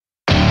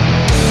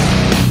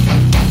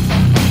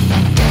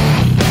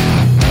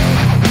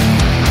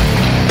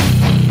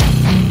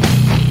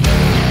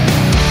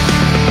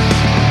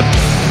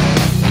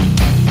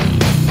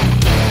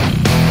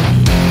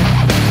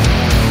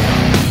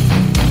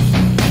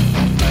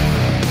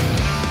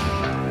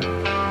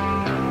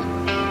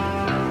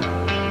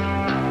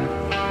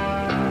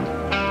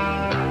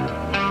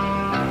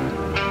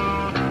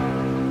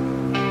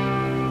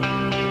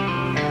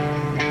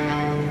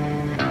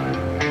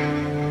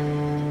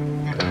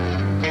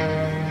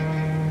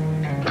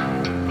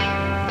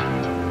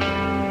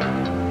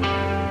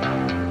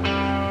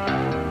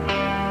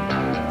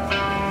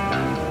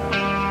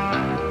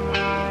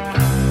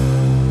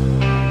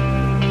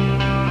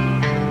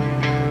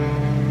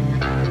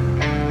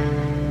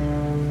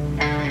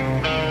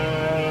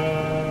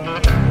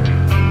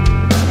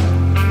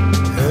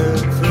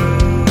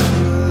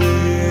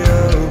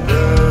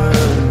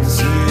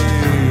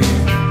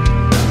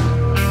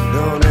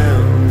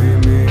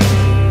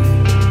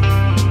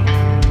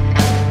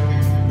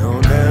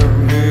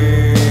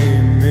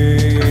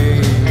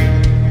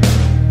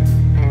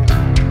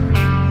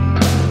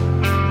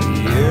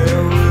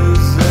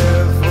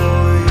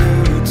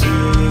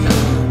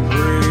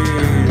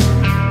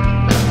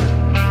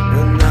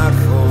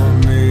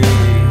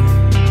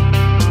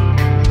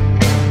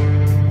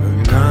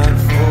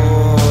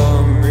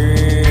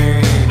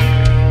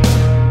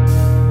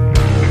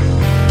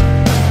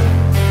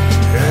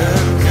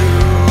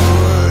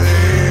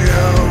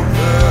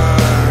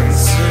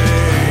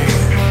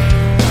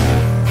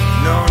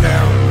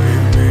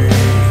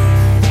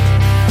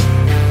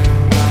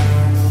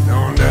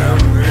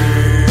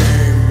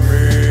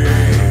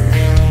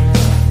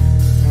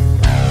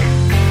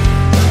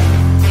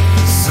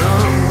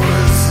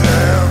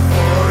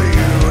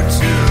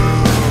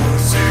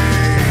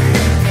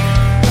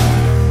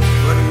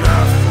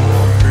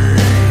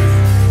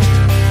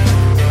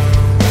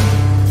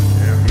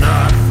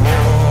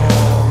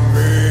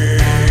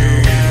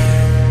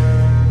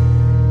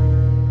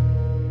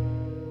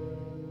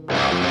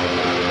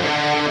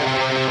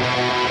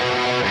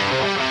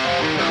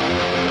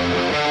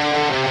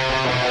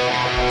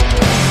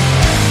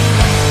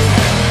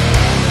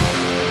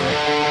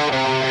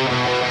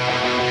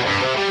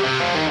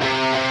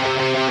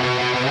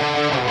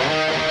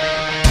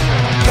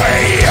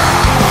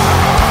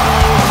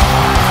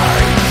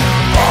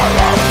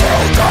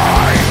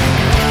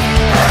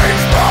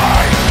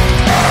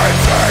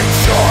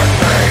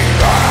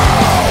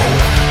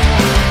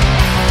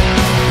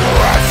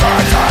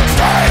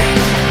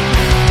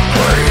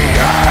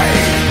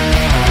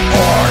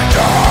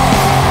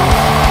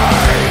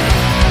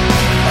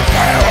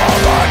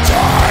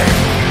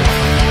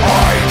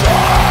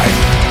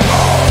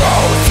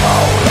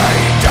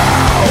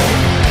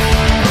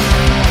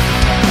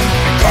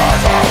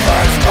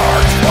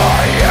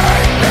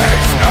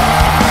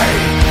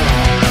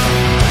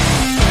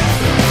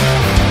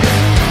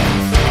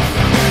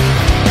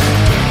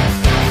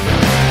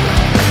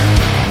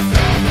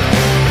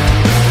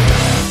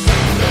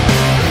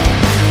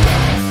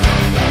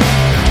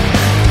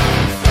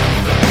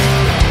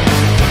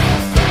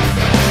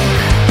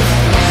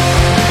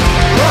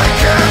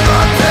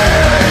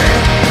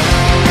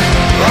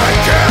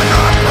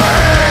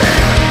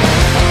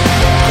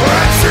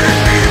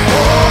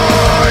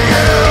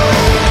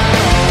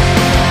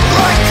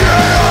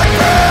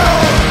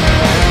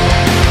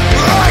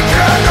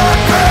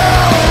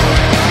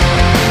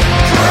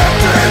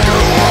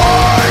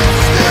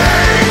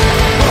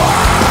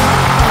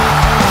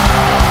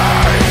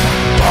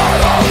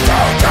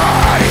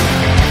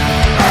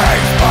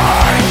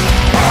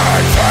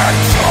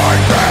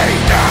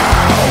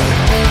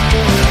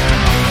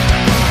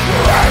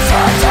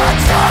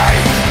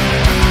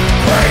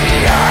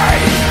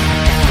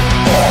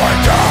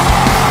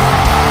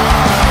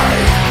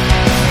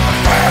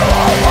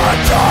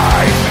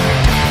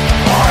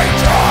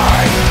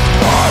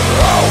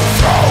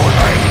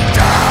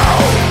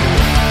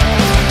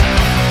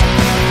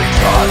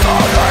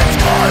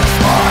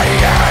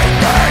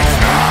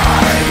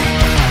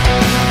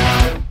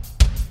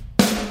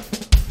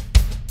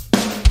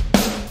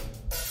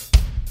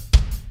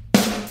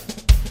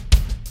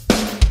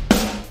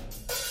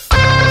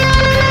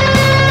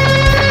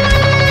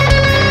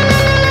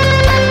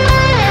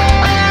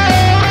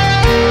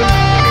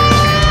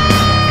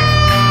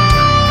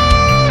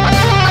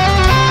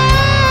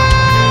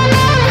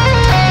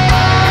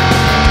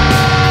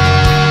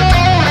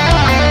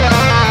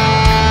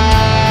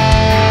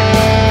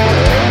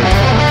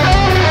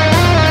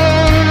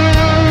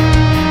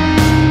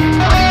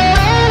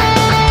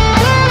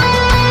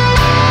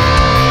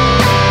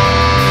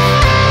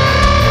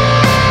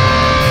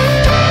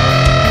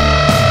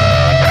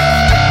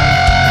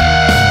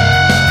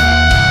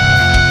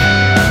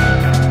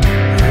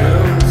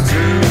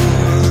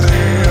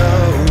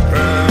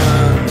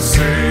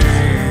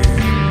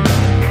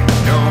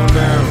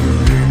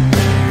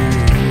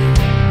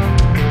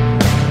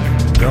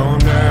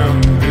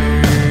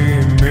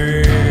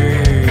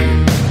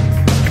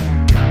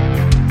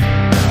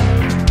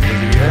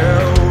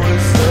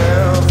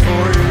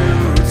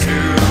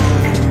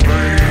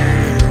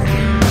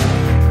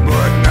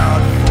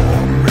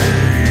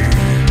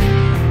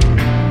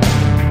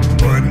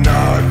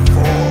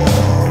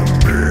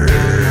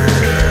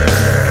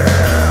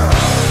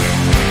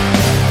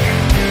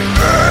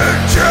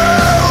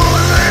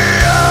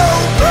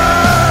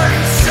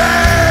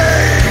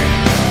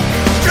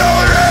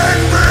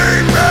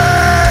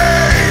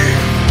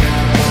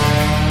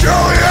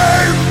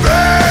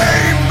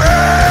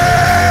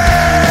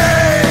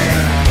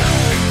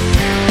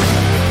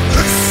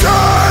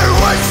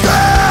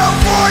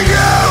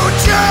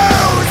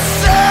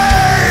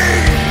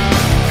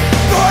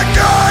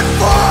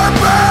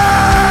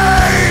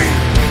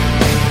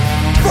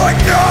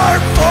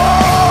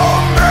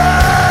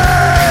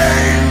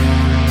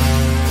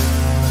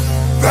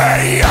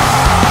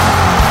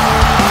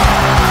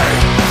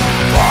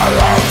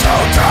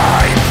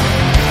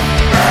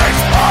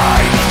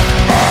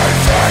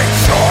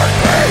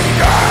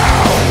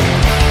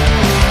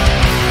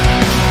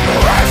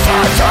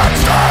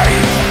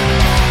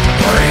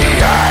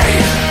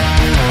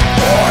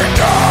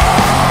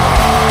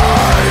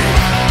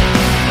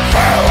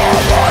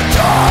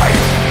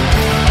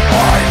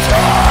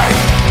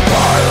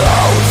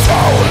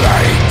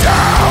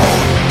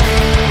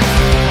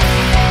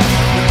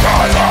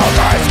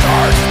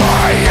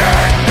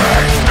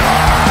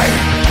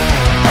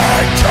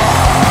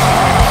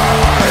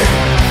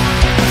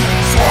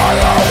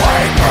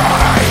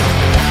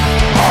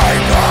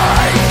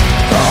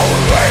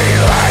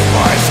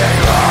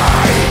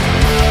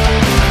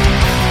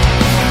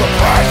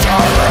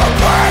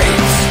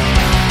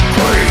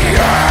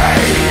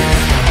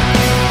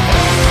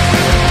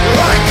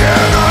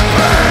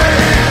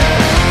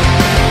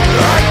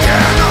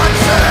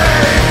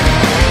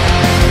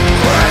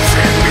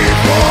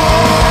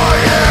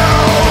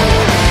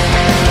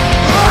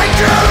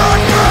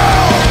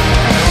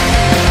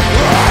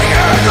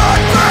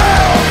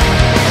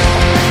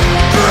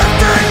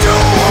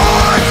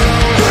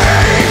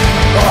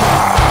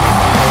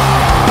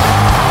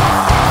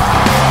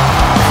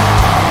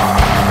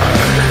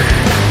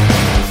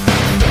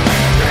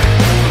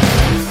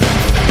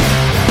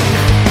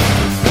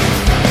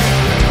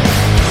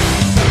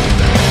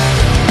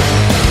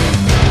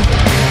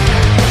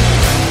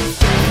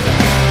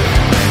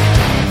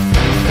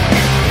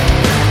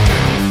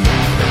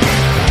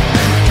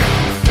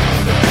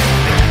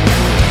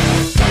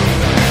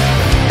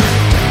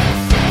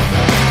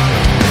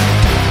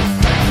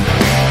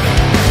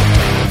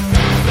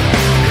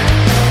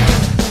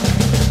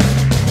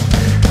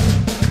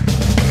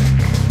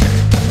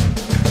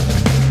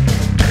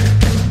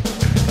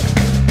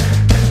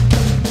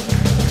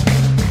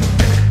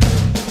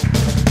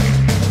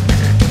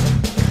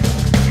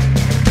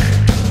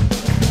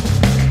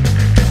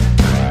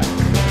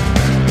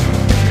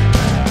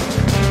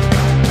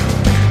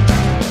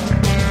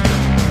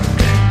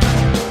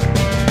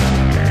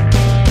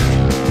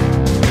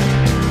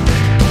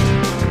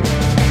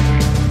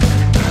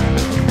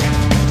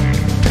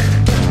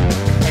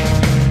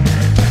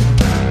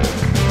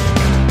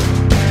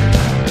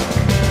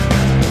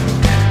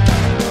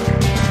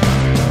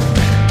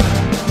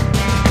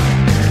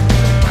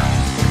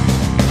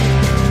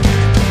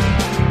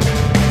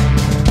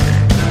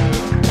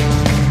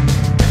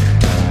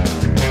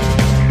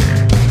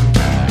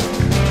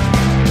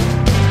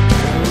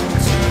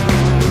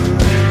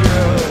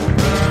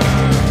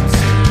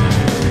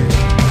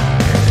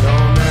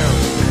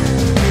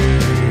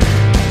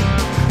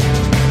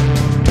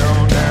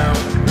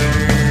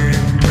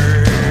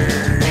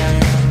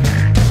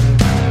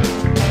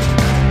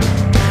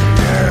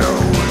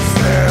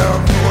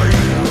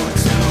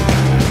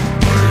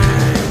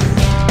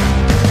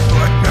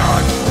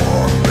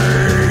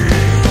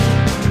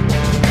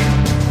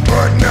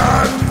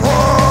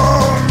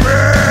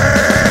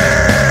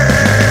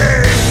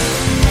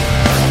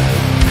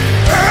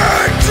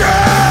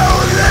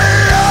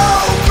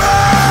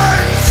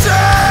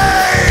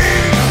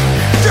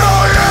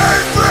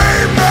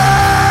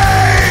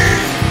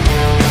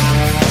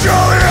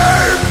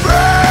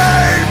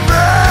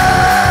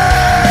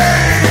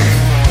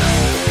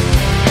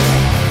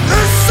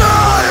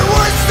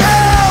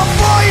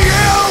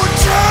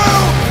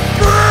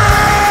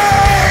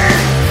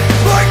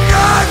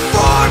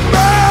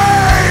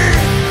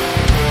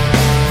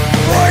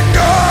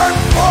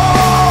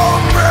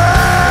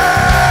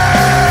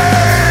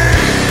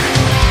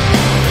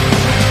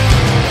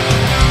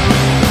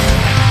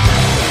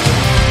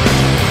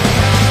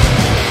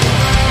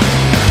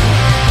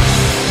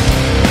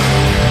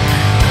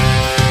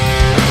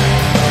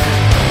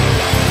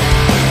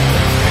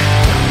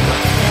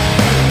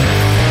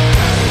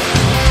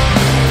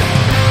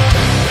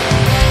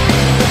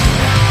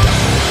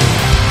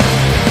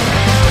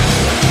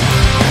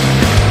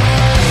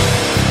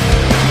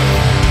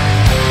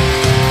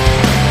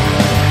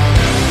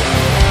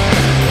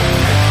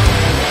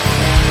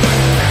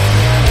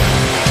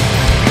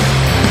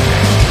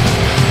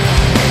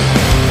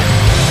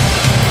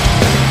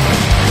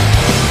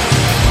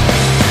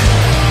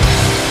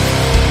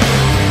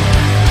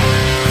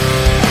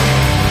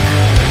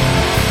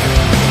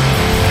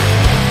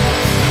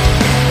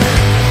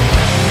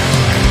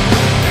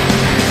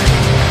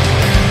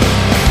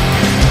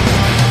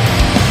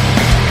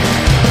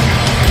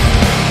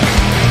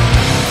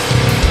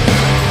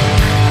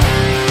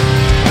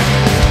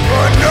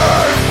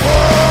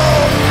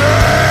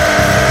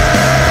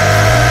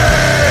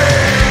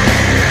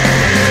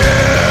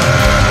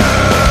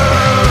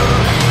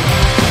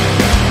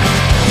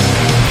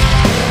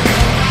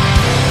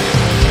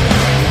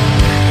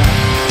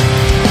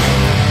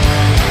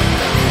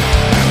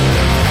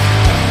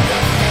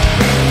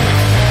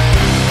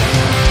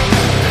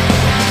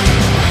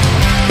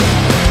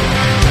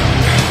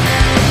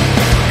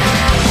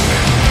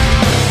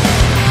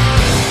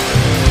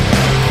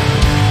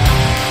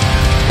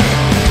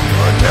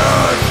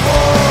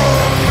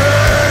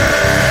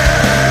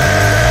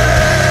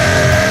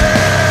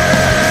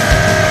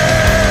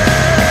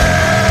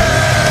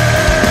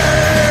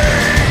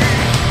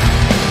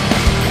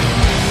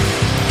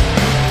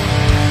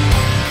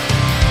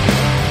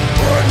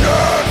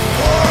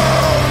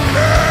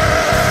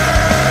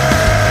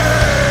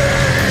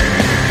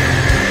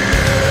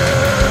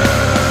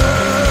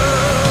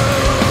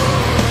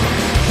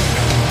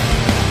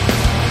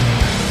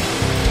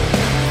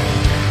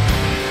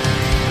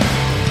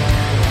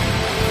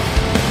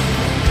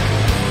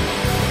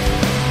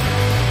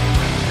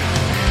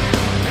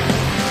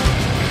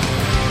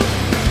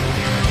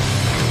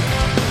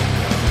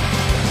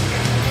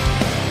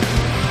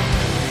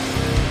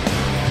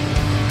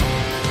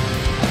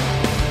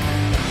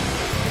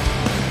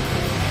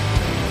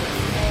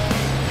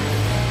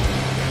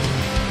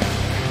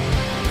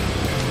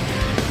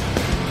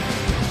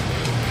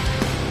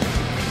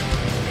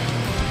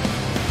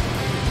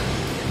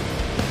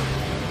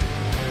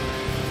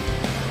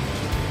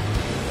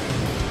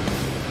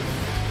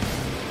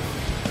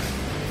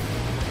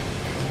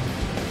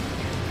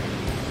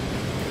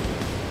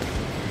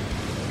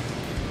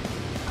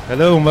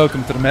Hello and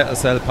welcome to the Metal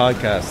Cell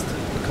podcast.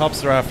 The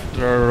cops are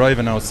after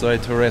arriving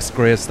outside to arrest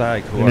Grey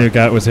Stag, who knew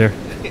Gat was here.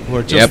 Who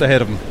are just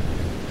ahead of him.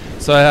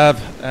 So I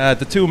have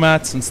the two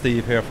Matts and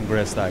Steve here from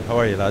Grey Stag. How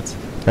are you, lads?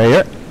 Hey,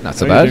 yeah. Not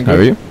so bad. How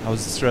are you?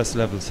 How's the stress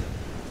levels?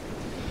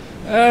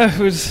 It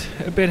was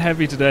a bit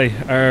heavy today.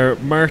 Our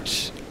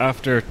merch,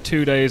 after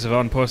 2 days of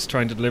on post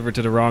trying to deliver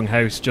to the wrong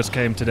house, just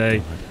came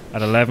today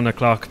at 11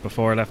 o'clock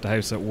before I left the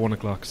house at 1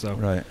 o'clock. So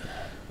right.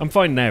 I'm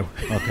fine now.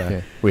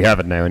 Okay. We have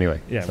it now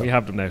anyway. Yeah, so we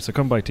have them now, so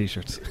come buy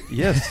t-shirts.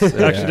 Yes.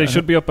 Actually, they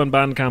should be up on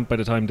Bandcamp by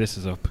the time this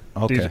is up.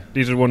 Okay.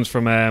 These are the ones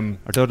from... are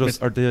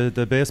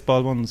the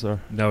baseball ones?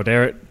 Or no,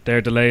 they're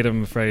delayed,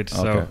 I'm afraid.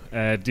 Okay.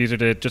 So these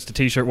are just the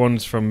t-shirt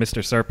ones from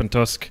Mr. Serpent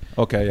Tusk.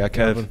 Okay, yeah,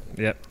 Kev.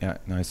 Yeah,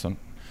 nice one.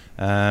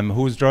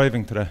 Who's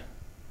driving today?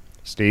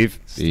 Steve.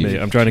 Me.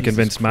 I'm trying to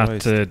convince Christ.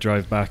 Matt to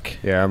drive back.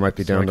 Yeah, I might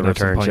be down the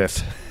return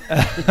shift.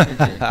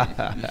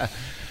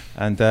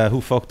 And who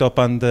fucked up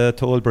on the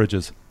toll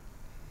bridges?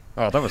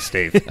 Oh, that was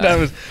Steve.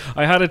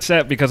 I had it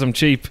set because I'm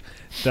cheap.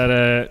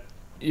 That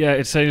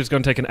it said it was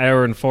going to take an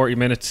hour and 40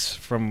 minutes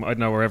from, I don't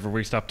know, wherever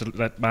we stopped to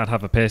let Matt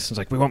have a piss. It's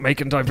like, we won't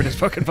make it in time for this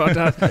fucking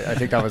podcast. I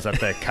think that was at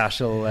the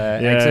Cashel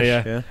exit.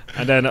 Yeah.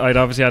 And then I'd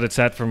obviously had it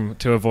set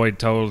to avoid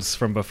tolls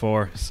from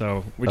before.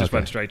 So we just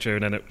went straight through,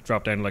 and then it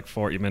dropped down to like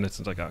 40 minutes.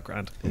 And it's like, oh,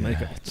 grand, we'll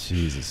make it.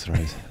 Jesus,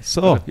 right.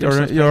 So,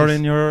 you're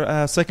in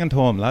your second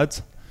home,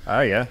 lads.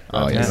 Oh, yeah.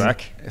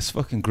 Back. It's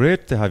fucking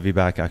great to have you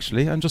back,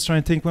 actually. I'm just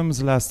trying to think, when was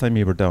the last time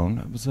you were down?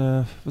 It was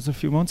a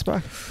few months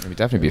back? It'd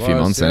definitely be a few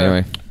months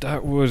anyway.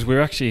 We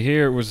were actually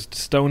here. It was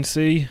Stone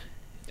Sea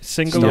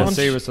single Stone launch.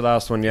 Sea was the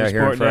last one, here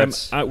in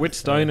Fred's. With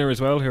Steiner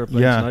as well here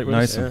playing tonight with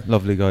nice. us.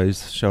 Lovely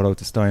guys. Shout out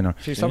to Steiner.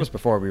 Jeez, that was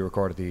before we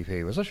recorded the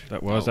EP, was it?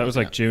 That was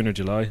like June or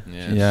July.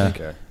 Yeah.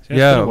 Okay.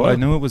 Yeah, I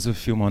knew it was a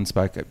few months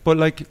back. But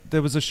like,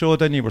 there was a show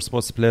then you were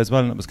supposed to play as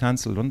well, and it was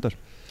cancelled, wasn't it?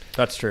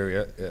 That's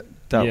true, yeah.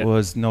 That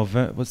was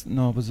November. Was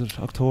it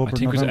October? I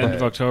think it was end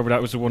of October. That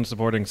was the one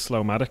supporting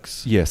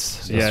Slowmatics.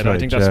 Yes. Right, I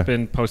think that's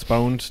been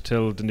postponed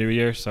till the new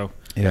year. So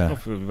yeah,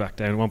 hopefully we'll be back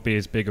down. It won't be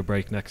as big a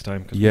break next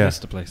time because we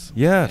missed the place.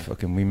 Yeah,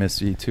 fucking we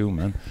miss you too,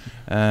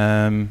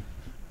 man.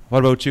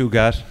 What about you,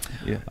 Gat?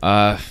 Yeah.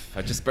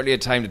 I just barely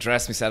had time to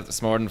dress myself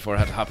this morning before I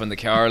had to hop in the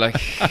car.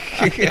 Like,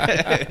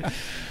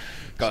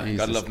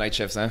 gotta love night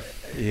shifts now.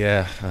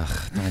 Yeah,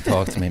 don't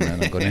talk to me,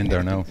 man. I'm going in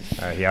there now.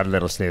 He had a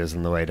little snooze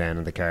on the way down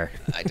in the car.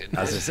 I didn't.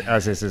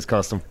 As is his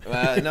custom.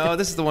 No,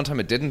 this is the one time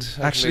I didn't.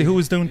 Actually, who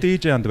was doing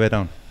DJ on the way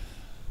down?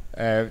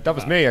 That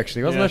was me,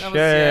 actually, wasn't it?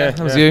 That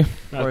was you.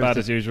 Not bad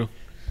as usual.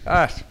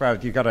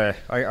 Brad, you gotta.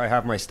 I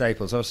have my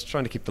staples. I was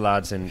trying to keep the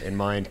lads in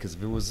mind, because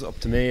if it was up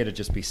to me, it'd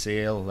just be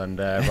Seal and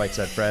Right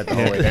Said Fred the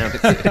whole way down.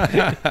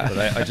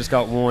 But I just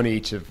got one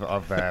each of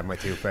my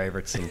two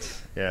favourites,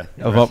 and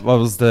What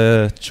was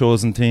the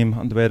chosen team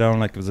on the way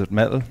down? Like, was it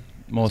metal?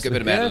 Mostly.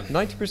 Good bit of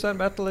metal. 90%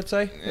 metal, I'd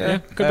say. Yeah,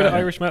 good bit of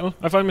Irish metal.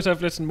 I find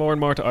myself listening more and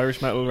more to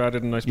Irish metal rather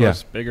than, I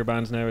suppose, bigger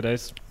bands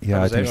nowadays.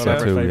 Yeah, I think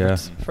so too. Yeah.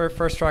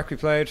 First track we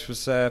played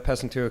was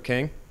Peasant to a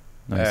King.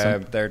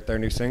 Nice. Their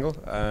new single,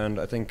 and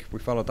I think we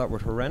followed that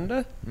with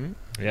Horrenda.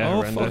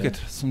 Horrenda. Fuck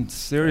it, some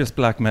serious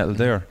black metal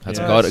there. That's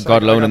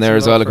God Alone in there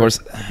as well, of course.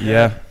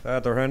 Yeah,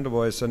 the Horrenda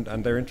boys, and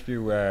their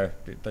interview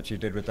that you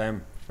did with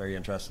them, very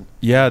interesting.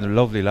 Yeah, they're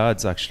lovely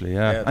lads, actually.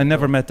 Yeah, I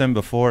never met them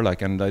before,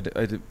 like, and I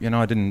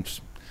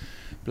didn't.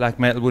 Black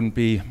metal wouldn't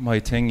be my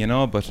thing,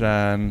 but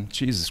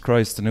Jesus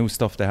Christ, the new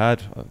stuff they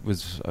had I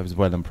was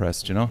well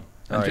impressed,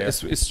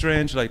 It's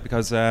strange, like,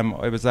 because I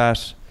was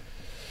at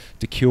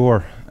The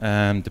Cure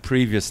the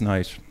previous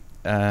night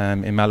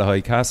in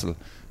Malahide Castle,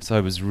 so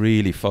I was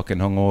really fucking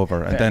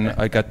hungover, and then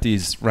I got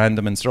these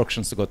random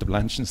instructions to go to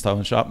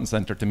Blanchardstown Shopping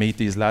Centre to meet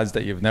these lads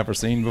that you've never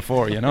seen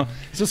before.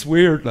 It's just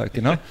weird, like,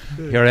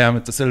 here I am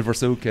with the silver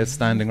suitcase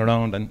standing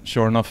around, and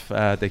sure enough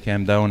they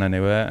came down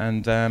anyway,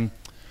 and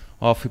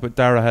off we put.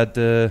 Dara had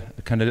a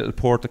kind of little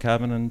porta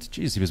cabin, and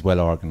geez, he was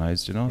well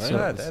organised,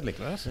 So deadly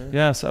class.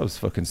 Yeah, so that was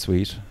fucking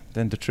sweet.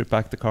 Then the trip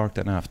back to Cork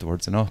then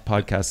afterwards,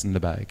 podcast in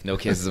the bag. No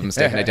cases of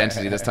mistaken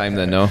identity this time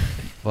then, no?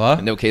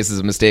 What? No cases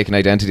of mistaken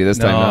identity this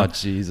time, no?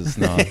 Jesus,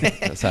 no.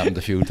 That's happened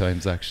a few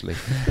times, actually.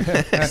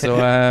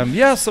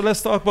 So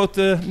let's talk about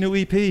the new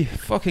EP.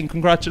 Fucking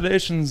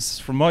congratulations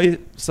from my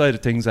side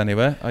of things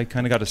anyway. I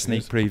kind of got a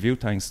sneak preview,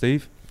 thanks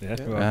Steve.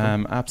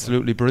 Yeah,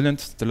 absolutely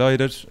brilliant,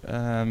 delighted.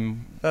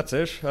 That's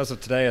it. As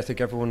of today, I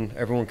think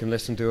everyone can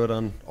listen to it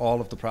on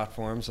all of the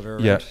platforms that are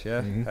around.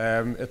 Yeah.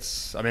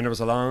 Mm-hmm. It was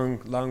a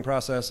long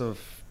process of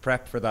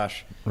prep for that.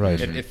 Right.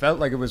 It felt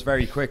like it was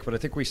very quick, but I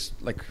think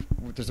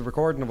there's a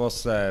recording of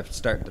us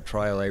starting to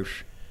trial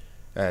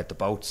out the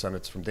boats, and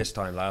it's from this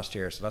time last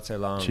year. So that's how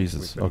long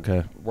we've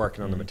been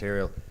working on the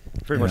material.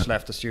 Pretty much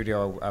left the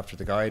studio after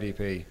the Guide EP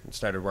and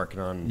started working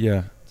on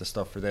the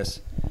stuff for this,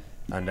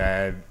 and.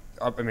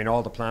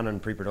 All the planning,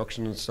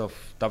 pre-production and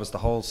stuff, that was the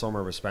whole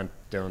summer was spent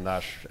doing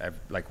that,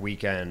 like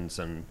weekends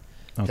and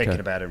thinking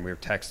about it, and we were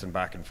texting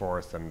back and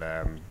forth and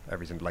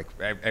everything, like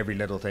every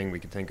little thing we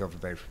could think of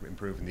about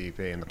improving the EP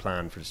and the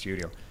plan for the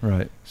studio.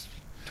 Right.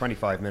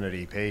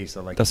 25-minute EP,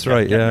 so like that's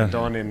right. Getting it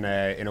done in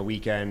a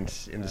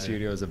weekend in the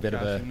studio is a bit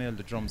of a. You nailed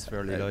the drums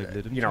fairly lively,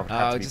 didn't you know,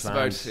 just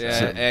about.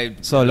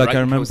 So like I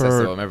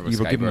remember you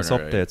were giving us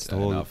updates the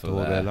whole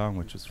way along,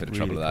 which was bit really of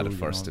trouble with that cool, at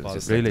first. It was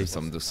just really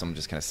there's some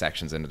just kind of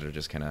sections in it that are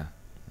just kind of.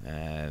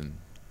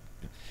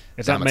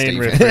 It's that main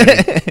riff. Really.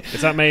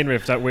 It's that main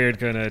riff, that weird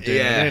kind of.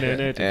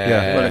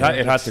 Well,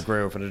 it has to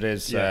groove, and it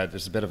is.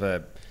 There's a bit of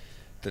a.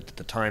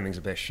 The timing's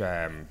a bit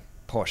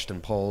pushed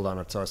and pulled on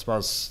it, so I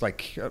suppose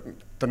like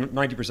the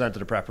 90% of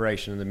the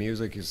preparation in the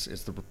music is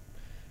the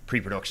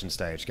pre-production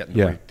stage,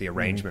 getting the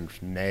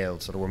arrangement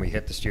nailed, so that when we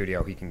hit the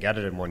studio, he can get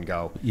it in one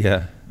go.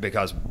 Yeah,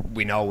 because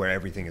we know where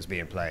everything is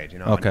being played. You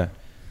know. Okay.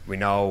 We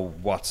know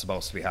what's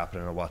supposed to be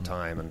happening at what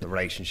time, and the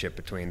relationship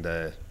between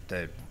the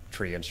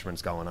 3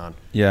 instruments going on.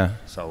 Yeah.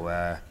 So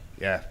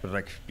but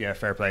like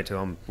fair play to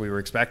him. We were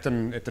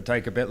expecting it to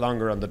take a bit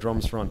longer on the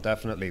drums front,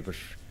 definitely, but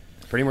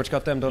pretty much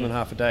got them done in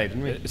half a day,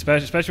 didn't we?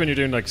 Especially when you're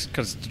doing like,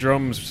 because the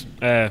drums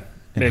in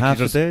half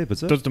a day, but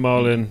does them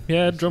all in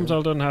drums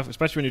all done in half.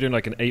 Especially when you're doing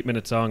like an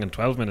 8-minute song and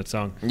 12-minute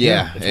song.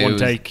 It's one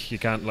take. You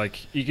can't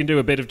you can do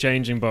a bit of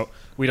changing, but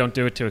we don't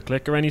do it to a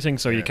click or anything,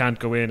 so you can't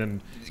go in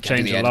and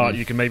change a lot.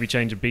 You can maybe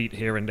change a beat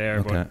here and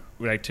there, but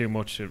without too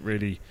much, it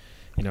really,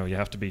 you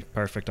have to be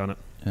perfect on it.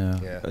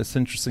 Yeah. It's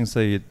interesting to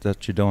say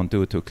that you don't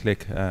do it to a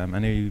click.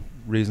 Any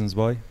reasons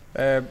why?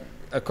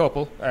 A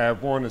couple.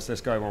 One is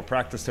this guy won't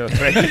practice till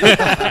 3.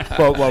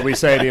 But what we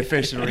say the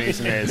official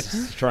reason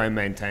is to try and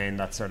maintain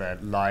that sort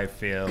of live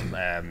feel.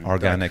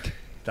 Organic.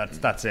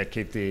 That's it.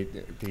 Keep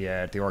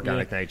the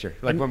organic nature.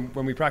 Like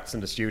when we practice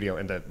in the studio,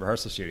 in the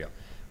rehearsal studio,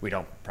 we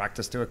don't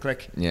practice to a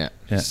click.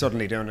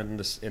 Suddenly doing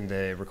it in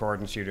the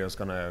recording studio is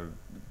going to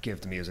give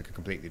the music a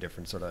completely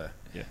different sort of.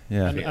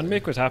 And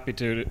Mick was happy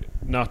to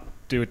not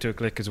do it to a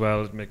click as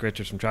well. Mick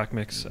Richards from Track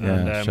Mix.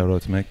 And, shout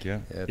out to Mick.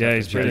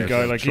 He's a brilliant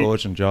guy. Like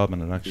Trojan job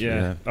and actually.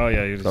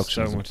 He was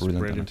so much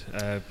brilliant.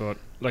 But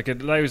like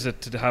it allows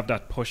it to have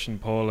that push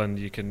and pull, and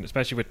you can,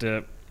 especially with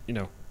the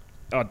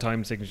odd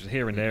time signatures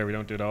here and there. We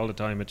don't do it all the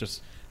time. It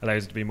just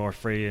allows it to be more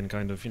free and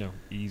kind of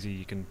easy.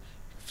 You can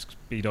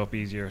speed up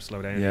easier,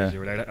 slow down easier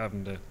without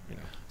having to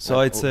So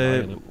I'd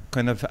say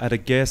kind of at a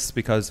guess,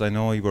 because I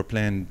know you were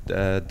playing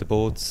the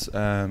boats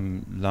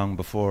long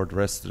before the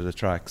rest of the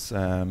tracks.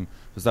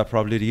 Was that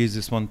probably the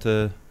easiest one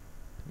to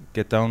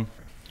get down?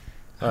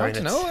 I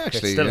don't know,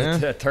 actually. It's still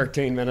a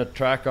 13-minute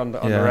track on the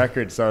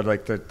record, so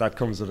like that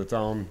comes with its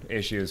own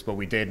issues. But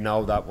we did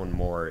know that one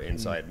more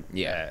inside.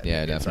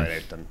 Definitely.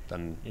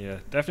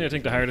 Definitely. I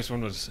think the hardest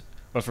one was,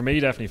 well, for me,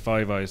 definitely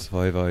Five Eyes.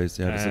 Five Eyes,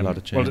 there's a lot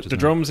of changes. Well, the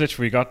drums,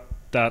 we got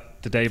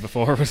that the day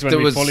before was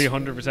when we fully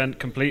 100%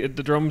 completed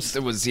the drums.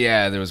 There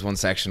was one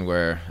section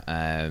where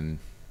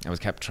I was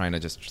kept trying to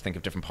just think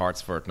of different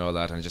parts for it and all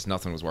that, and just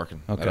nothing was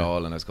working at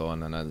all. And I was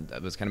going, and I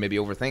was kind of maybe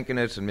overthinking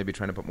it and maybe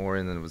trying to put more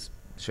in than it was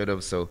should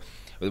have. So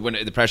when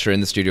the pressure in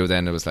the studio,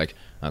 then it was like,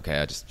 okay,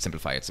 I just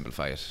simplify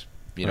it,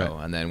 you know.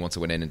 And then once I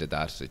went in and did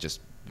that, it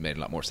just made a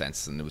lot more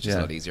sense, and it was just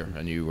a lot easier.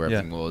 I knew where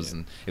everything was,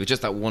 and it was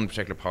just that one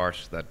particular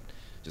part that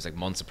just like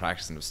months of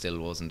practice, and it still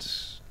wasn't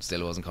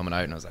coming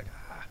out, and I was like.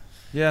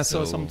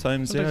 So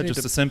sometimes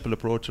just a simple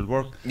approach will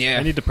work.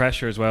 I need the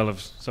pressure as well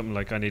of something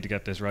like I need to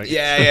get this right.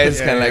 It's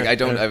kind of like I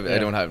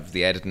don't have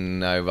the editing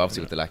now,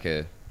 obviously with the lack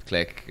of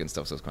click and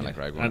stuff, so it's kind of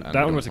like right. And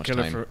that one was a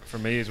killer for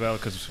me as well,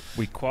 because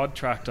we quad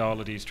tracked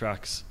all of these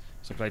tracks.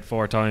 So I played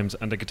 4 times,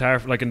 and the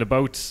guitar, like in the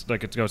boats,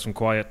 like it goes from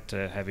quiet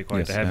to heavy,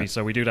 quiet to heavy.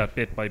 So we do that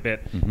bit by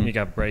bit, and you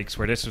get breaks.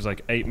 Where this was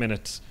like 8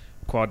 minutes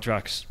quad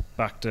tracks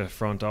back to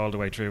front all the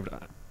way through.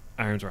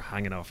 Arms were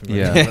hanging off.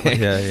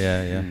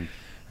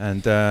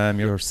 And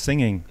you're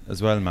singing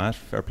as well, Matt.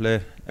 Fair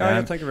play.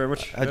 Thank you very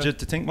much. Had you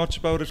to think much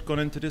about it going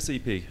into this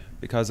EP?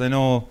 Because I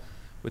know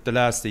with the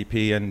last EP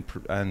and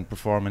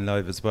performing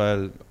live as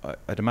well,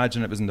 I'd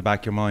imagine it was in the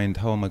back of your mind,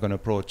 how am I going to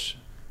approach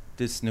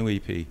this new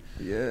EP?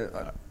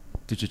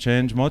 Did you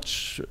change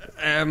much?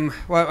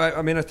 Well,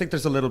 I mean, I think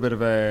there's a little bit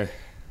of an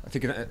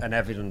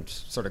evident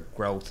sort of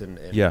growth in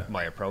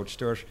my approach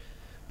to it.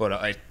 But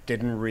I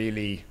didn't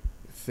really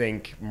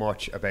think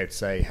much about,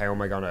 say, how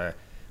am I going to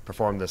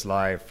perform this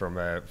live from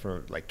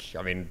like,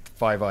 I mean,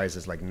 Five Eyes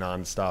is like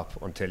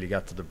non-stop until you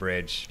get to the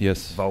bridge.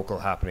 Vocal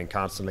happening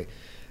constantly.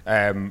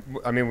 I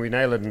mean, we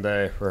nail it in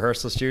the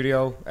rehearsal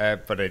studio,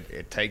 but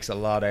it takes a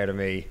lot out of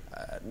me,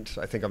 and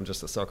I think I'm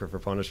just a sucker for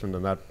punishment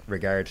in that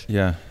regard.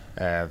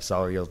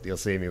 So you'll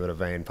see me with a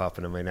vein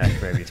popping in my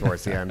neck maybe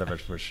towards the end of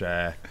it, but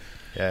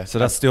so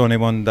that's the only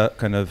one that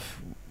kind of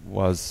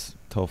was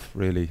tough,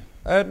 really.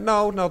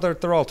 No,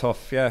 they're all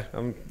tough. As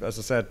I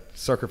said,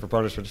 sucker for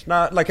punishment.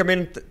 Like, I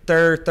mean,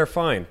 they're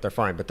fine,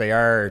 but they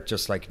are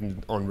just like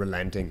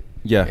unrelenting.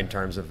 In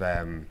terms of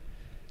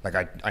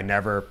like I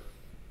never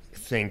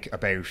think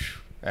about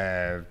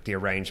the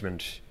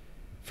arrangement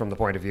from the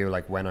point of view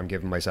like when I'm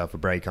giving myself a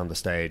break on the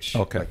stage.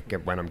 Like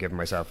when I'm giving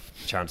myself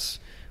a chance.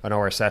 I know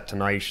our set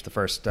tonight, the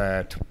first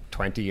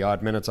 20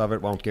 odd minutes of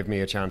it won't give me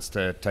a chance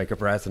to take a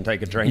breath and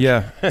take a drink.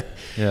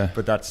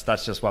 But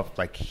that's just what,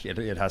 like,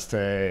 it has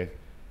to.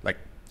 Like,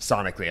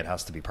 sonically it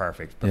has to be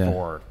perfect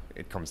before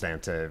it comes down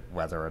to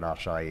whether or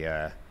not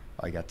I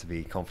I get to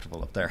be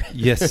comfortable up there.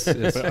 Yes.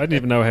 But I didn't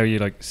even know how you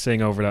like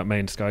sing over that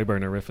main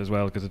Skyburner riff as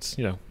well, because it's,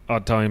 you know,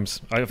 odd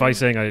times. If I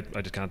sing, I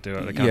just can't do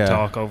it. I can't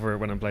talk over it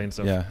when I'm playing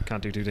stuff. Yeah.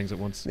 Can't do two things at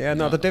once. Yeah,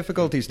 no, the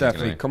difficulty is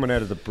definitely coming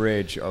out of the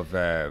bridge of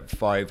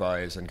Five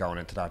Eyes and going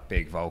into that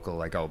big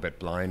vocal. I go a bit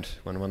blind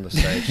when I'm on the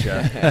stage.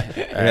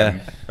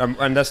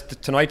 And that's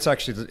tonight's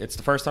actually, it's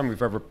the first time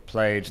we've ever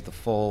played the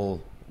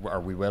full, or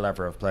we will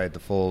ever have played the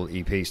full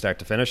EP start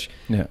to finish.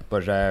 Yeah.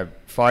 But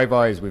Five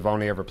Eyes we've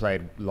only ever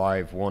played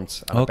live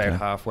once, and about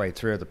halfway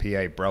through the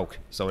PA broke,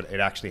 so it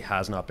actually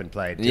has not been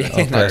played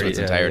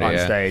entirety on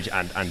stage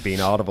and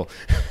being audible.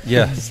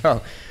 Yeah.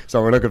 So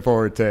we're looking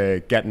forward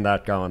to getting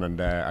that going and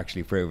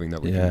actually proving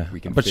that we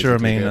can. But sure, I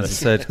mean, as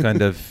I said,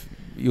 kind of,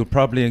 you'll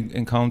probably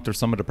encounter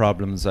some of the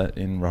problems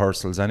in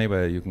rehearsals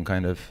anyway. You can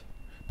kind of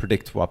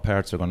predict what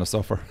parts are going to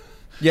suffer.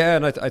 Yeah,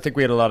 and I think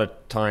we had a lot of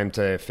time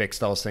to fix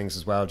those things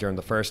as well during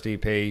the first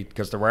EP,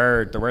 because there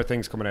were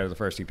things coming out of the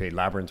first EP,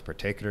 Labyrinth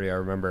particularly. I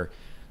remember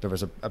there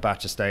was a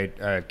batch of stage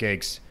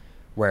gigs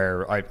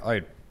where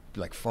I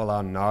like full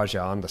on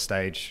nausea on the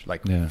stage,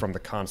 like from the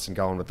constant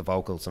going with the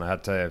vocals, and I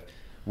had to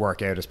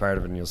work out as part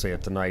of it. And you'll see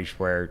it tonight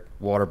where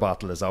water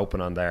bottle is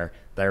open on there.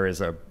 There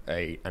is an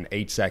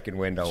 8-second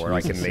window where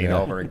I can lean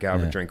over and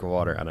grab a drink of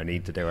water, and I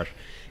need to do it,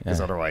 because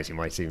otherwise you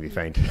might see me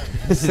faint.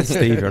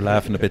 Steve, you're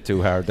laughing a bit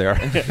too hard there.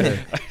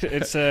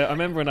 It's I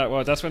remember when that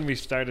was. That's when we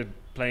started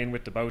playing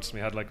with the boats, and we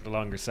had like the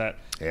longer set.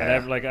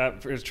 Yeah. And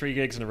it was 3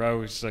 gigs in a row.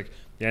 It was like,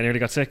 I nearly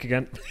got sick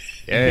again.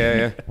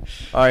 Yeah.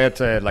 I had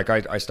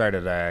to I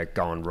started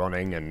going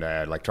running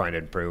and like trying to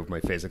improve my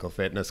physical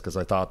fitness, because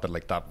I thought that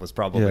like that was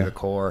probably the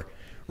core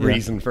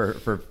reason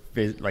for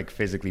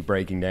physically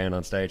breaking down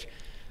on stage.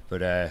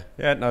 But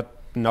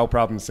no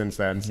problems since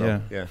then. So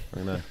I'm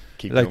gonna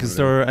keep. Like, is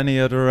there any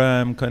other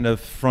kind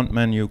of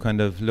frontmen you kind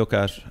of look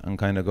at and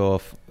kind of go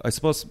off? I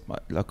suppose,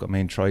 look, I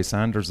mean, Troy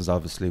Sanders is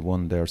obviously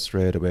one there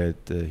straight away.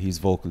 He's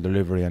vocal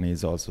delivery, and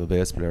he's also a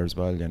bass player as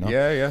well. You know.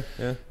 Yeah.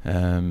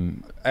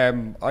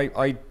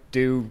 I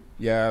do.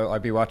 Yeah,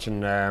 I'd be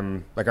watching.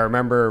 Like, I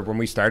remember when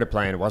we started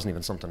playing, it wasn't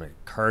even something that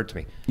occurred to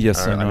me.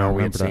 Yes, I know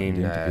we had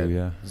seen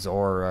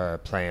Zor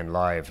playing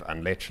live,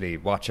 and literally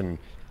watching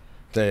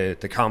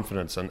the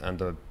confidence and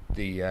the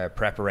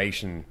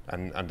preparation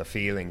and the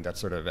feeling that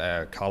sort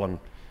of Colin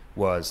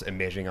was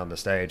emitting on the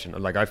stage. And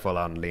like, I full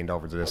on leaned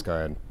over to this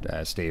guy and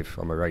Steve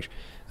on my right,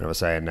 and I was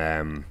saying,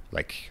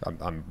 like,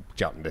 I'm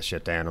jotting this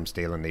shit down, I'm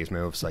stealing these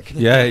moves. Like,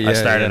 I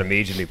started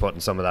immediately putting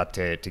some of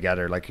that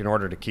together, like, in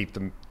order to keep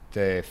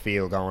the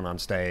feel going on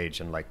stage.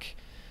 And like,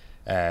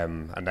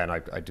 and then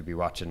I'd be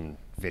watching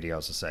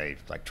videos of, say,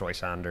 like Troy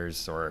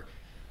Sanders or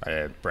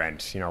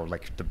Brent, you know,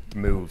 like the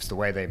moves, the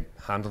way they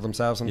handle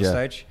themselves on the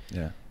stage,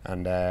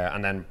 and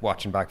then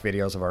watching back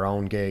videos of our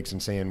own gigs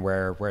and seeing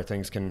where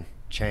things can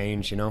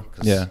change, you know,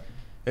 cause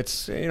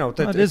it's, you know,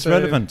 it is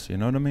relevant, you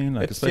know what I mean?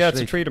 Like, it's a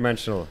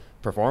 3-dimensional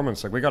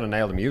performance. Like, we got to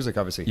nail the music,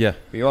 obviously. Yeah,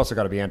 but you also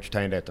got to be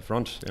entertained at the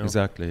front. You know?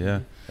 Exactly.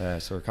 Yeah.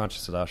 So we're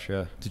conscious of that.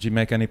 Yeah. Did you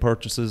make any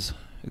purchases,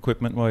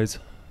 equipment-wise,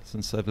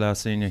 since I've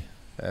last seen you?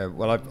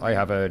 Well, I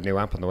have a new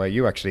amp on the way.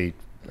 You actually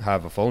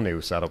have a full new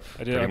setup.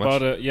 I did. I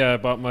bought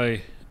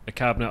a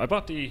cabinet. I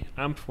bought the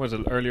amp, was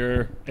it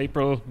earlier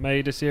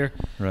May this year?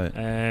 Right.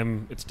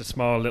 It's the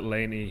small little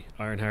Laney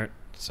Ironheart,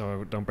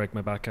 so I don't break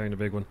my back carrying the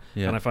big one.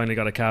 Yeah. And I finally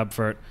got a cab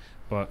for it,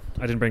 but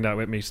I didn't bring that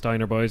with me.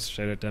 Steiner boys,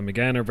 shout out to them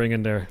again, are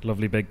bringing their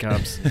lovely big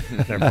cabs.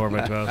 They're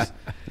 4x12s.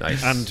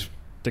 Nice. And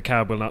the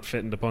cab will not fit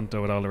in the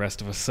Punto with all the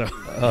rest of us. So.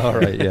 All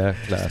right, yeah,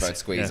 class.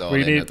 Just squeeze all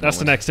we need. That's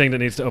the next thing that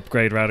needs to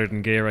upgrade rather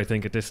than gear, I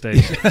think, at this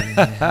stage.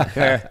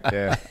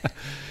 Yeah.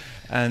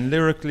 And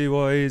lyrically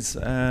wise,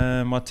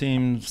 what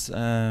themes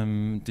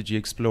did you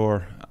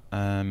explore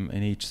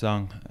in each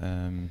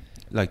song?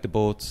 Like the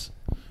boats?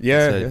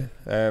 So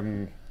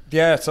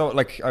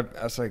like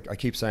I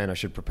keep saying, I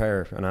should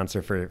prepare an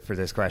answer for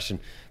this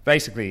question.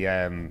 Basically,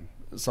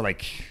 so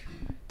like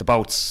the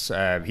boats,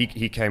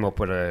 he came up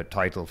with a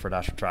title for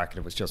that track, and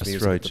it was just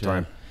music at the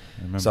time.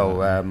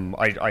 So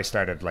I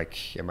started,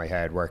 like, in my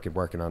head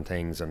working on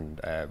things, and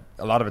a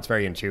lot of it's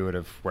very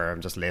intuitive, where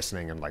I'm just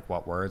listening and like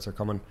what words are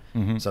coming,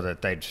 so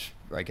that they'd,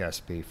 I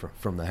guess, be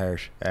from the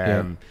heart.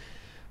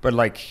 But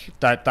like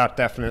that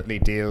definitely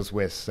deals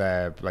with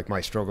like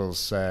my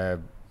struggles.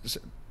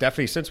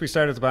 Definitely since we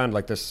started the band,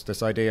 like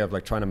this idea of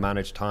like trying to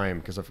manage time,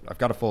 because I've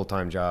got a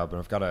full-time job, and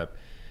I've got a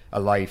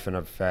life, and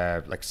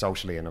I've like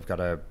socially, and I've got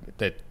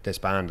this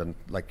band, and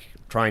like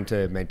trying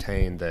to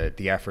maintain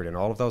the effort in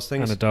all of those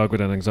things. And a dog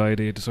with an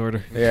anxiety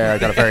disorder. Yeah, I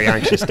got a very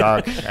anxious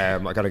dog. I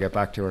got to get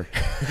back to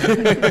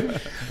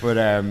her.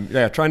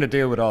 But trying to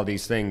deal with all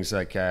these things,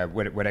 like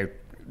without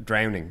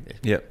drowning.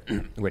 Yeah,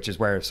 which is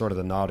where sort of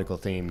the nautical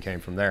theme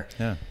came from there.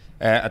 Yeah.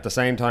 At the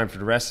same time, for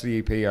the rest of the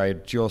EP, I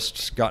had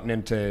just gotten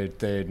into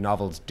the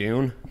novels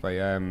Dune by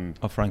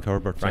Frank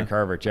Herbert. Frank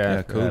Herbert,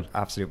 yeah, cool,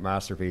 absolute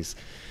masterpiece.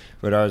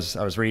 But I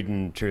was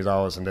reading through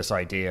those, and this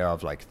idea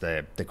of like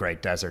the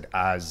Great Desert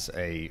as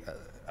a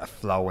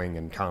flowing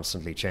and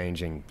constantly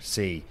changing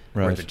sea,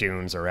 where the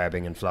dunes are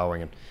ebbing and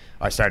flowing, and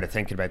I started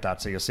thinking about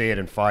that. So you'll see it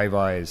in Five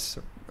Eyes.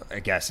 I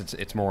guess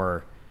it's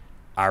more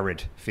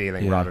arid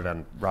feeling rather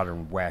than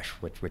wet,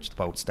 which the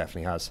Boats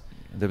definitely has.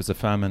 There was a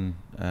famine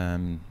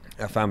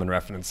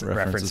reference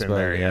as in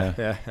well,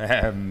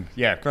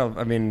 there. Well,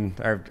 I mean,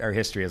 our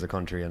history as a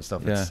country and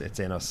stuff, it's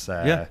in us.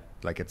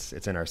 Like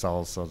it's in our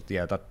souls. So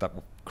yeah, that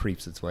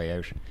creeps its way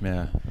out.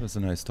 Yeah, it was a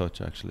nice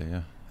touch, actually.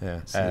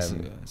 Yeah.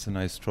 It's a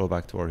nice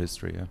throwback to our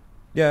history.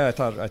 Yeah, I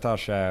thought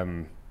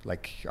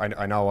like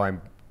I know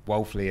I'm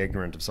woefully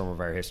ignorant of some of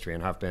our history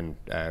and have been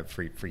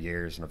for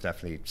years, and I've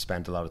definitely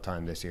spent a lot of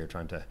time this year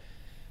trying to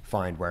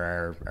find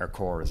where our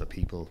core as a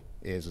people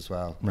is as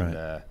well. Right.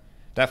 And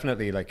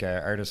definitely like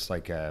artists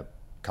like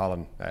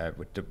Colin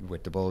with the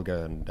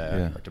Bulga and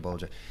or the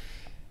Bulga,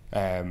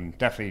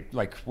 definitely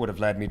like would have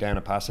led me down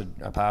a path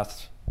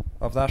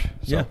of that.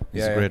 So,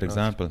 he's a great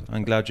example.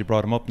 I'm glad you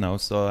brought him up now.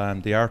 So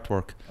the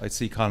artwork, I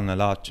see Colin a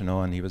lot,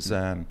 and he was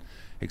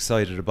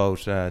excited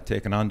about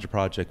taking on the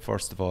project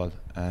first of all.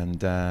 And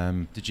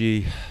did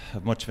you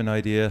have much of an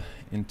idea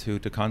into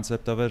the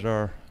concept of it,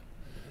 or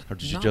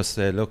did you just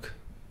say, look,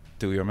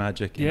 do your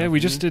magic? Yeah, we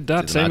just did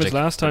that, same as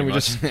last time. We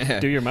just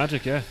do your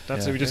magic.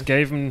 That's it. We just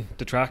gave him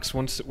the tracks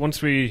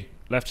once we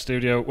left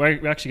studio.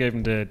 We actually gave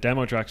him the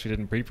demo tracks we did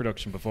in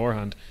pre-production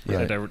beforehand.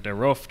 They're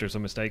rough, there's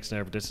some mistakes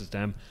there, but this is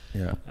them.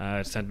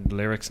 Sent him the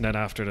lyrics, and then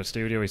after the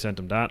studio we sent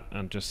him that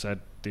and just said,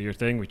 do your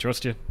thing, we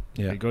trust you,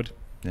 be good.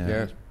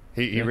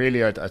 He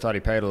really, I thought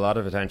he paid a lot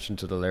of attention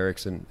to the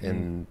lyrics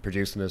in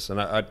producing this,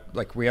 and I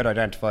like we had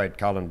identified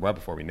Colin well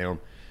before we knew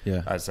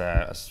him as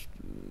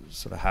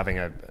sort of having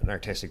an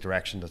artistic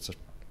direction that's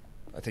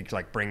I think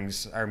like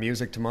brings our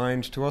music to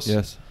mind to us.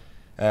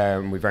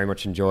 We very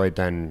much enjoyed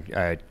then,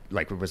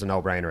 like it was a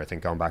no-brainer I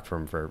think going back for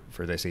him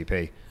for this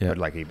EP. But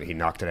like he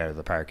knocked it out of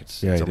the park.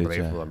 It's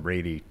unbelievable. I'm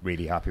really,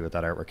 really happy with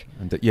that artwork.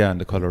 And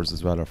the colours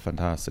as well are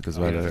fantastic as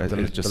well. The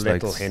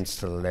little hints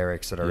to the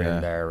lyrics that are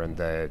in there, and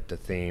the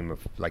theme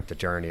of like the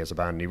journey as a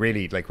band. And he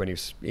really, like when he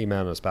was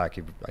emailing us back,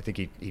 I think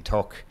he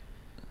took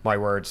my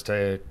words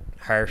to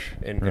heart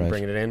in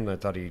bringing it in. I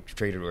thought he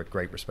treated it with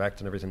great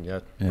respect and everything.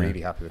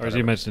 Really happy with that. Or as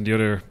you mentioned in the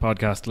other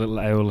podcast, little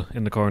owl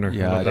in the corner.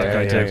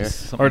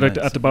 Or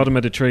at the bottom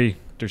of the tree,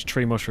 there's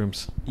 3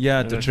 mushrooms.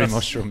 Yeah, the 3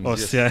 mushrooms.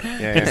 Us, Is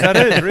that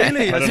it?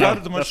 Really? I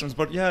spotted the mushrooms,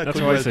 but that's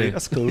what I see.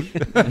 That's cool.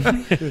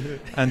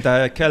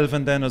 And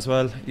Kelvin then as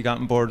well, you got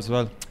on board as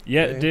well.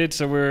 Yeah, it did.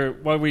 So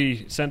while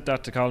we sent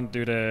that to Colin to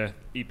do the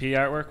EP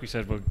artwork, we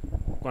said we'll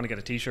want to get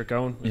a t-shirt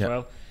going as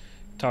well.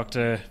 Talked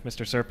to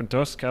Mr. Serpent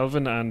Tusk,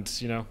 Kelvin, and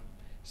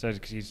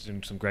said he's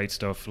doing some great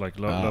stuff. Like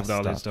loved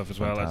all his stuff as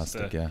well as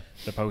the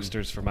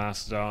posters for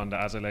Mastodon, the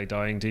As I Lay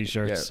Dying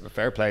t-shirts. Yeah,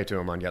 fair play to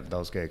him on getting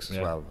those gigs as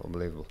well.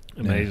 Unbelievable,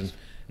 amazing.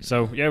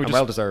 So we just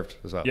well deserved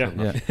as well.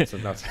 So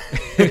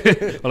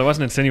well, I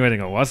wasn't insinuating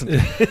I wasn't.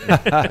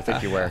 I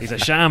think you were. He's a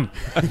sham.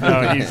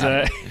 No,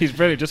 he's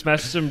brilliant. Just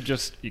messaged him.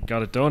 Just he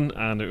got it done,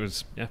 and it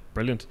was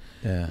brilliant.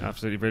 Yeah,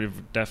 absolutely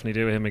brilliant. Definitely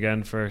do him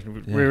again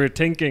we were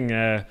thinking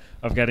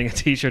of getting a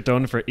t-shirt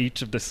done for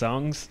each of the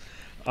songs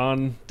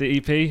on the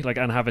EP, like,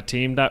 and have a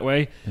team that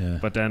way.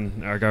 But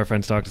then our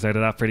girlfriends talked us out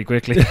of that pretty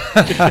quickly.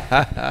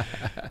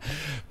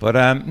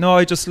 But no,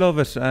 I just love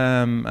it,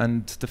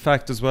 and the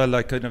fact as well,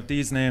 like kind of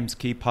these names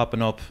keep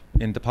popping up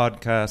in the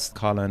podcast,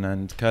 Colin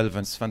and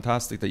Kelvin. It's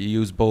fantastic that you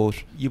use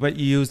both. You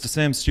use the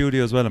same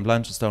studio as well in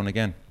Blanchardstown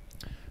again,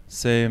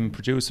 same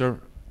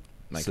producer,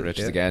 Michael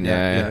Richards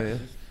again.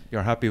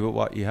 You're happy with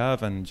what you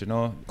have, and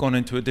going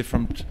into a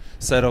different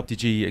setup,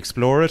 did you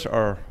explore it,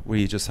 or were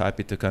you just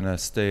happy to kind of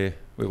stay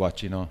with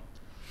what you know?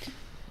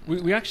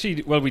 We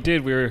actually, we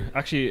did. We were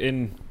actually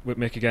in with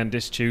Mick again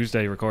this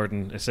Tuesday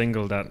recording a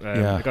single that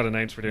I got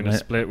announced for doing a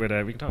split with.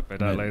 We can talk about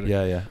that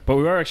later. But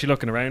we were actually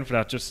looking around for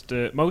that, just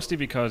mostly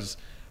because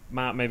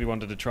Matt maybe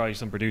wanted to try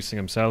some producing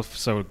himself.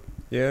 So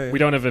we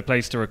don't have a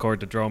place to record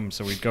the drums,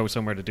 so we'd go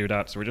somewhere to do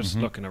that. So we're just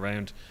looking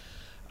around.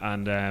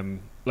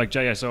 And like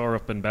JSR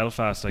up in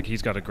Belfast, like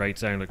he's got a great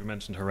sound. Like we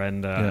mentioned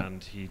Horrenda,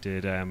 and he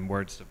did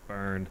Words to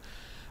Burn,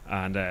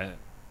 and that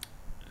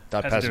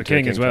Peasant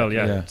King as well.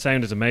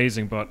 Sound is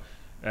amazing, but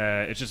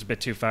it's just a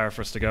bit too far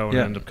for us to go and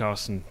end up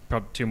costing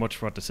probably too much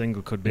for what the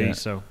single could be.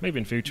 So maybe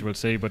in future we'll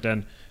see. But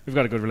then we've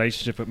got a good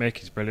relationship with Mick.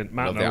 He's brilliant.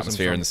 Matt love knows the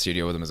atmosphere him in the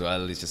studio with him as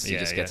well. He just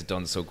gets it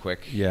done so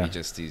quick. He's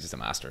just a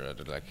master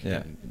at it. Like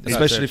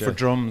especially for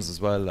drums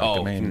as well.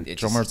 Like,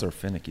 drummers are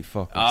finicky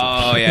fuck.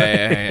 Oh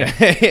yeah.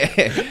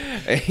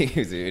 He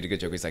was a good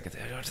joke. He's like,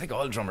 I think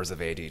all drummers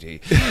have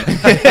ADD.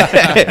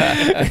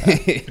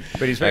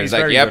 But he's very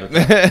good at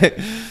that.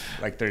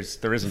 Like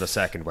there isn't a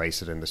second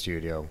wasted in the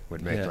studio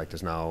with Mick. Like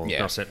there's no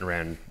sitting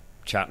around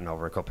chatting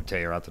over a cup of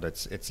tea or that.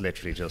 It's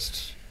literally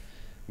just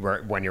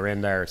when you're in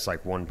there, it's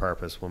like one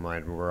purpose, one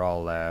mind. We're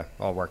all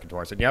working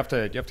towards it. You have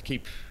to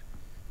keep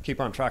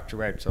on track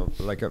throughout. So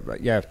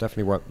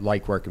definitely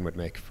like working with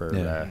Mick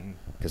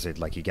because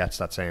he gets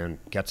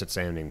it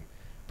sounding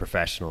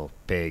professional,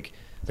 big.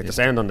 Like the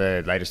sound on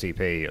the latest EP,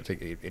 I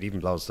think it even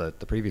blows the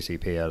previous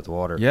EP out of the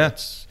water.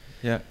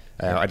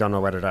 I don't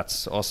know whether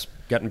that's us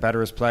getting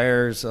better as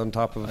players on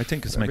top of. I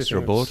think it's a mixture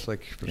of both.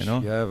 Like,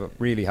 but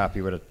really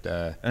happy with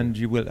it. And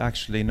you will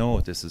actually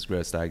know this is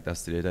Grey Stag.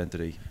 That's the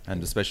identity,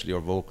 and especially your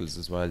vocals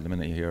as well. The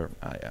minute you hear,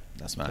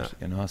 that's mad.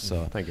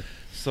 So thank you.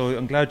 So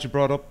I'm glad you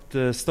brought up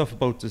the stuff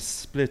about the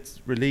split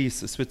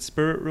release. It's with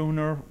Spirit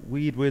Ruiner,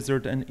 Weed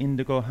Wizard, and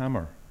Indigo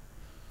Hammer.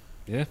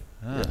 Yeah.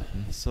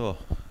 So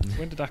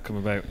when did that come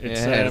about?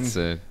 It's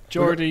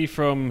Jordy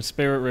from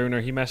Spirit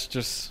Ruiner. He messaged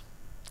us,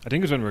 I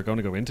think it was when we were going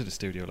to go into the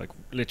studio, like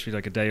literally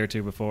like a day or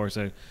two before,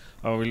 saying,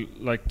 we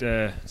like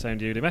the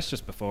sound of you. They messaged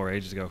us before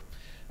ages ago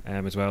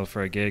as well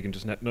for a gig, and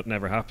just nothing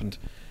ever happened.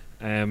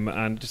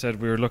 And just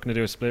said we were looking to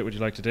do a split, would you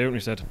like to do it? And we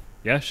said,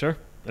 yeah, sure,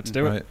 let's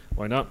do it.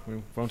 Why not?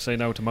 We won't say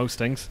no to most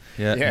things.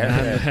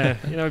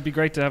 It'd be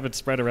great to have it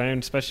spread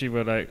around, especially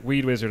with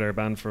Weed Wizard, our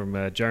band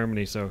from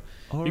Germany, so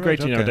it'd be great,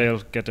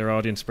 they'll get their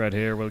audience spread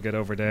here, we'll get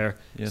over there.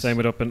 Same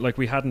with up, and like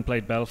we hadn't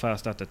played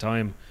Belfast at the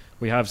time.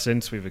 We have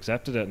since, we've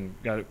accepted it and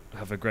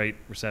have a great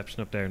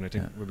reception up there, and I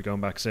think we'll be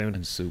going back soon.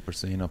 And super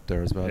scene up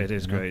there as well. It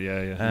is great,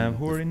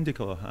 Who are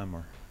Indigo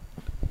Hammer?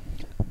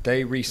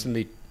 They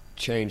recently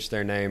changed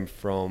their name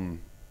from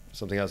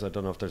something else. I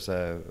don't know if there's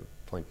a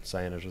point in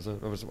saying it. I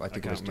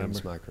think it was Doom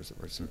Smackers.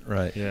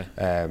 Right, yeah.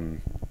 I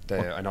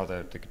know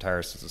the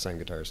guitarist is the same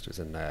guitarist who's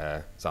in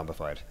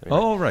Zombified. Anyway.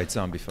 Oh, right,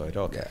 Zombified.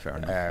 Okay, fair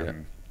enough.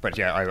 But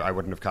I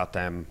wouldn't have caught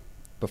them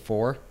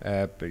before.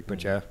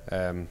 But yeah.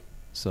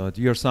 So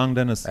your song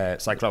then is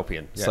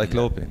Cyclopean.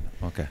 Cyclopean.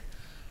 Okay.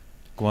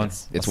 Go on.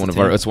 It's one of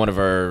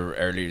our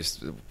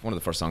earliest, one of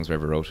the first songs we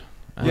ever wrote.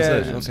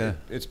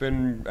 It's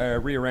been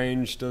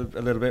rearranged a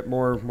little bit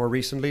more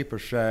recently,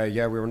 but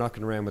we were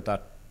knocking around with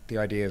the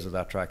ideas of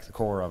that track, the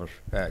core of it,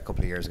 a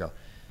couple of years ago,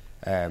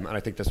 and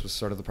I think this was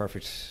sort of the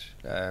perfect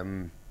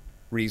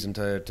reason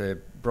to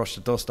brush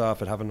the dust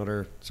off and have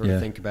another sort of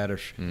think about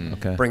it,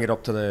 bring it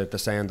up to the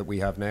sound that we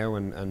have now,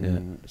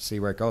 and see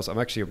where it goes. I'm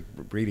actually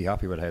really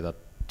happy with how that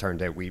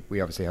turned out. We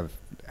obviously have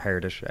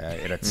heard it. Be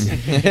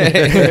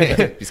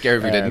scared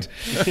if we didn't.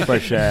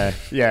 But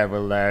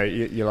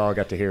you'll all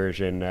get to hear it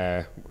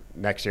in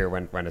next year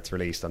when it's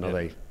released. I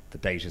know the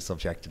date is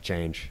subject to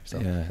change.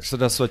 So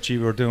that's what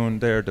you were doing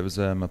there. There was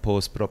a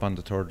post put up on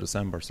the 3rd of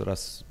December. So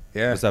was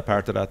that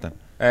part of that then?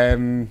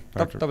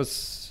 That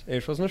was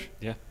it, wasn't it?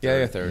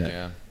 Yeah.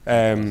 3rd.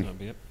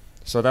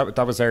 So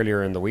that was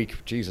earlier in the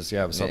week. Jesus,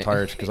 I was so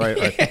tired because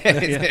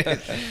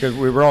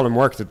we were all in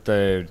work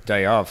the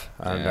day of,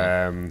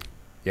 and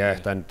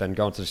then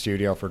going to the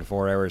studio for the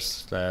 4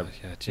 hours.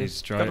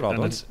 Jesus, drive.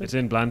 It's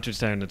in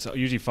Blanchardstown. It's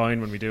usually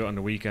fine when we do it on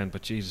the weekend,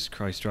 but Jesus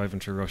Christ,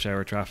 driving through rush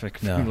hour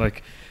traffic. No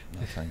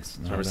thanks.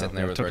 I remember sitting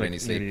there with hardly any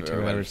sleep,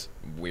 or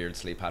weird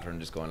sleep pattern,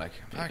 just going like,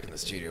 back in the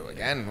studio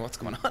again. What's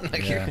going on?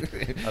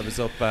 I was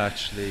up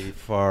actually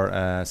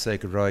for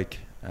Sacred Reich.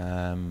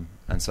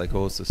 And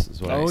Psychosis as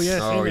well.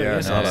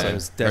 So I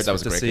was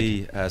desperate to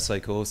see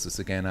Psychosis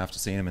again after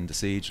seeing him in The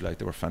Siege. Like,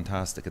 they were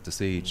fantastic at The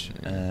Siege.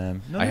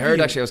 I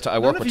heard I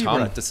worked with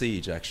Tom at The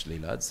Siege, actually,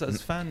 lads,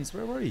 as fans.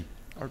 Where were you?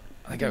 I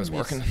think I was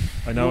working.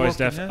 I know.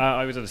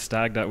 I was at a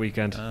stag that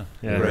weekend.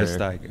 You were at a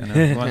stag.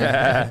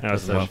 That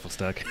was an awful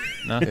stag.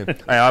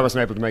 I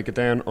wasn't able to make it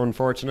down,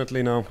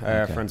 unfortunately. No,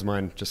 friends of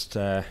mine just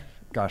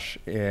got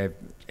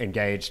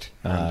engaged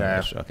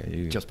and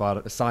just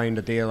signed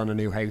a deal on a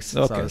new house.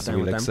 Okay, so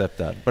we'll accept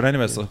that. But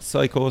anyway, so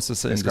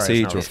Psychosis and The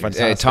Siege were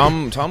fantastic.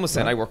 Tom was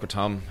saying, I worked with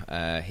Tom,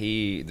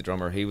 the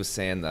drummer, he was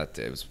saying that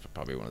it was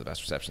probably one of the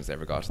best receptions they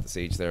ever got at The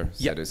Siege there.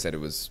 Said it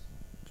was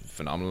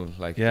phenomenal.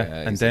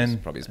 And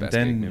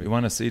then you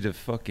want to see the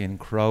fucking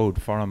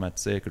crowd for him at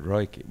Sacred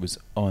Reich. It was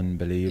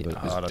unbelievable.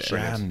 It was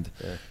jammed.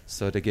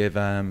 So they gave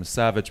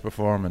Savage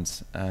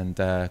performance, and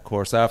of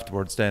course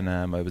afterwards then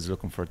I was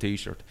looking for a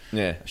t-shirt.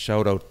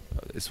 Shout out,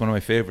 it's one of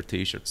my favourite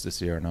t-shirts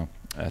this year now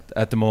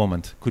at the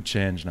moment. Could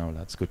change now,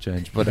 lads, could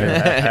change, but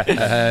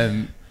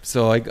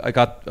so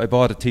I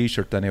bought a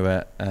t-shirt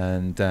anyway,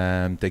 and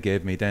they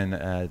gave me then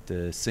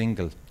the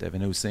single. They have a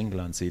new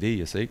single on CD,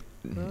 you see.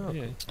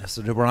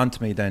 So they were on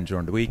to me then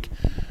during the week.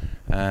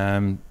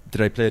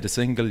 Did I play the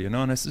single,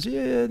 and I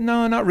said,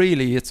 no, not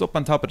really, it's up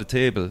on top of the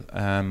table,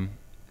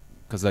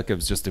 because I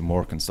was just in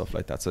work and stuff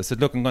like that. So I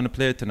said, look, I'm going to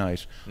play it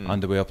tonight on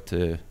the way up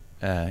to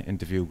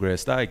interview Grey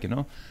Stag,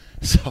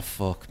 So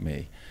fuck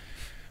me.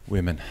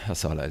 Women,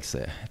 that's all I'll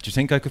say. Do you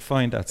think I could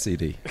find that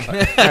CD?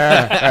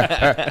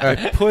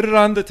 I put it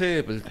on the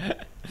table,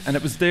 and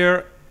it was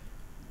there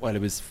while I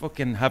was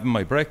fucking having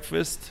my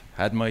breakfast,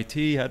 had my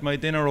tea, had my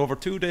dinner over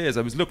 2 days.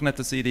 I was looking at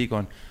the CD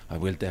going, I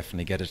will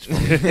definitely get it from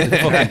the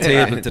fucking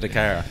table to the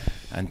car.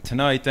 And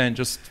tonight then,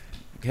 just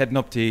heading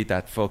up to eat,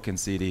 that fucking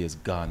CD is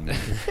gone.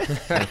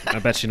 I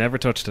bet she never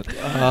touched it.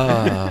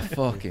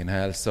 Fucking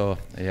hell. So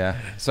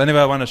so anyway,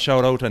 I want to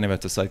shout out anyway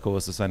to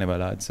Psychosis anyway,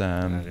 lads.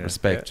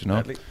 Respect,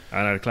 And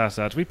our class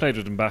lads, we played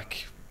with them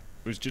back,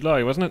 it was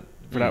July, wasn't it?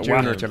 For that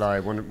June or July,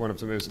 one of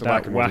them was the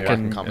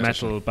whacking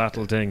metal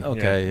battle thing.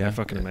 They're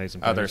fucking amazing.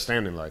 They're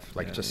standing live,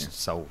 just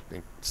so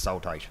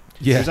tight.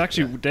 It was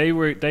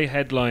actually they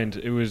headlined.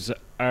 It was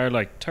our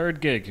like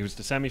third gig. It was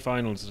the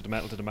semi-finals of the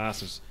Metal to the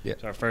Masses. Yeah.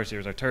 So our first year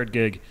was our third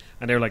gig,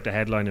 and they were like the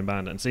headlining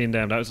band. And seeing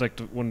them, that was like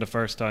one of the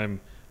first time.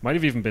 Might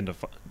have even been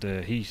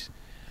the Heat.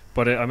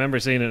 But I remember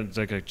seeing it. It's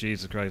like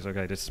Jesus Christ.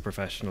 Okay, this is a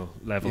professional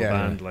level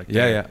band. Like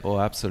Oh,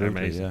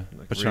 absolutely. Yeah.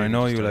 Like but really sure, I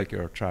know you like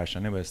your trash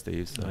anyway,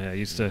 Steve. So. Oh, yeah, I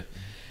used to.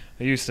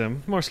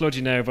 I'm more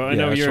sludgy now, but I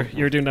know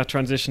you're doing that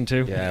transition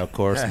too. Yeah, of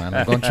course, man.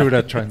 I'm going through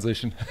that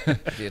transition.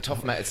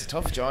 It's a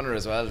tough genre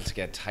as well to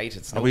get tight.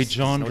 It's are we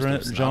genre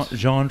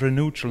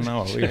neutral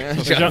now? Are we?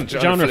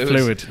 Genre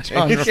fluid.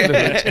 Genre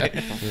fluid.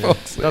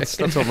 That's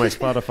what my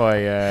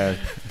Spotify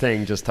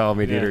thing just told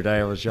me the other day.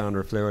 I was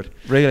genre fluid.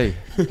 Really?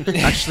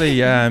 Actually,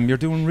 you're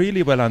doing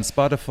really well on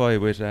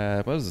Spotify with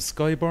what is it,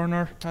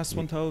 Skyburner past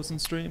 1,000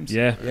 streams.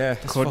 Yeah,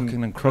 that's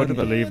fucking incredible. Couldn't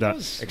believe that.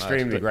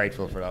 Extremely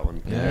grateful for that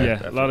one.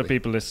 Yeah, a lot of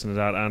people listen to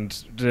that, and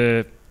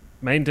the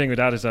main thing with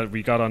that is that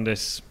we got on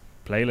this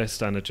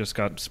playlist and it just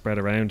got spread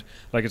around.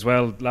 Like as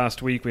well,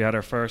 last week we had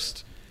our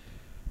first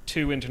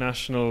 2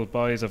 international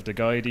buys of the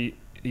Guide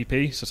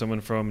EP. So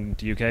someone from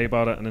the UK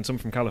bought it, and then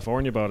someone from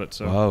California bought it.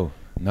 So wow,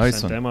 nice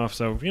sent one. them off.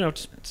 So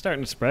it's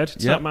starting to spread.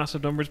 It's not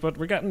massive numbers, but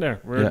we're getting there.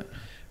 We're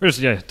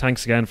just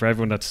thanks again for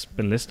everyone that's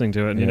been listening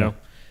to it. And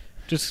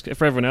just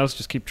for everyone else,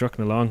 just keep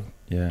trucking along.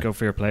 Yeah. Go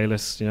for your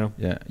playlist,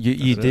 Yeah.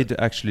 You did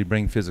actually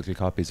bring physical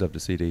copies of the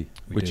CD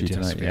with you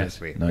tonight. Yes,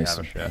 sweet. Nice.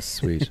 That's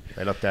sweet.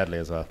 They look deadly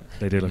as well.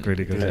 They do look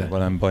really good. Yeah.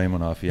 Well, I'm buying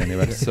one off you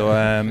anyway. So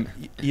I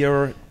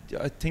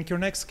think your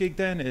next gig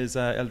then is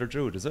Elder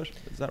Druid, is it?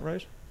 Is that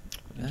right?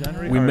 In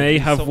January? We may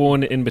have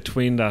one in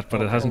between that,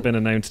 but it hasn't been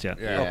announced yet.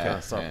 Yeah.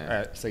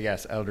 Okay. So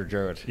yes, Elder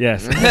Druid.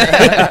 Yes.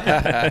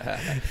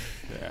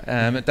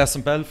 That's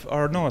in Belfast,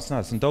 or no, it's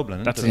not. It's in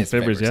Dublin. That's in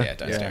Fibbers,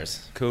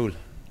 downstairs. Cool.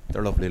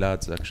 They're lovely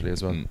lads, actually,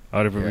 as well.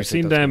 We've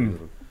seen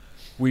them.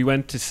 We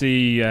went to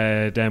see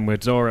them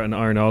with Zora and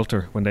Iron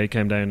Altar when they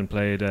came down and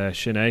played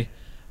Shinee.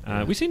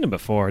 We've seen them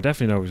before. I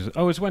definitely know. It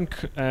was when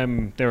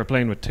they were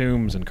playing with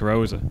Tombs and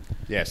Carosa.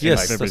 Yes,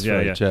 that's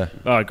right. Yeah.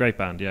 Oh, great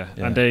band, yeah.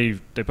 And they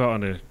put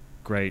on a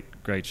great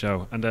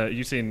show. And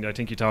you seen, I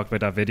think you talked about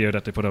that video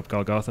that they put up,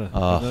 Golgotha.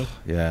 Oh,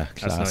 yeah,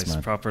 class, that's nice,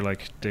 man. Proper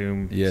like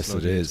Doom. Yes,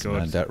 it is,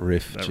 man. That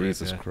riff,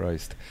 Jesus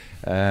Christ.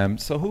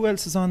 So who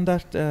else is on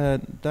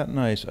that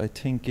night? I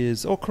think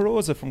is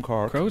Carosa from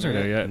Cork. Carosa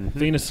there, yeah. Mm-hmm.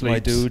 Venus Sleeps. My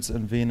Dudes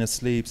and Venus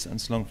Sleeps and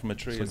Slung from a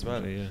Tree as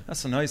well.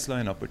 That's a nice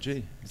lineup, but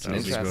gee, it's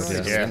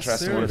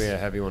interesting. Will be a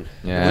heavy one.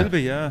 Yeah. It will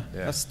be, yeah.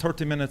 That's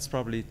 30 minutes,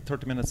 probably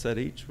 30 minutes set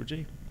each, would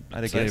you?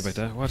 I'd say about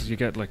that. What did you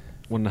get, like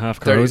 1.5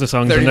 Carosa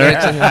songs in there?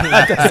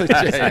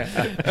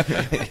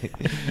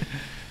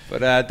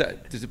 But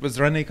was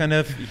there any kind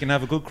of, you can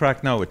have a good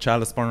crack now with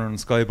Chalice Burner and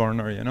Sky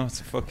Burner,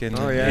 it's a fucking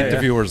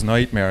interviewer's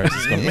nightmare. It's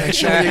just going to make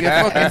sure you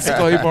get fucking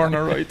Sky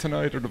Burner right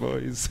tonight, or the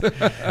boys.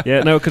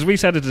 Because we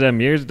said it to them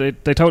years, they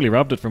totally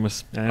robbed it from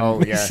us.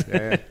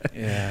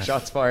 Yeah.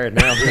 Shots fired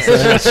now.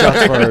 Shots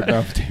fired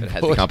now.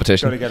 Healthy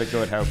competition. Got to get a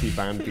good healthy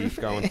band beef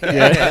going. Keeps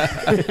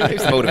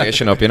the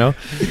motivation up,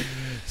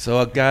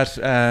 So Gat,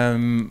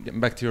 getting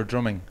back to your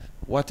drumming,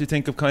 what do you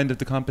think of kind of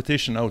the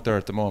competition out there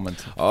at the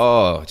moment?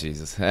 Oh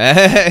Jesus,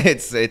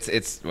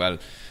 it's well,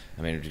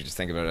 I mean, if you just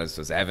think about it,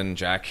 as Evan,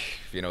 Jack,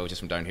 just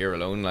from down here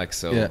alone,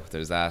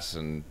 there's that,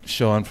 and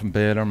Sean from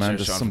Baylor, man,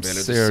 there's some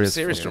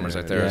serious drummers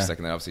out there. And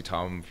then obviously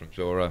Tom from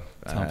Flora,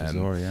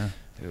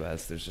 Who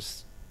else? There's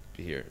just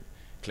here,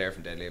 Claire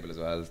from Dead Label as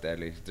well.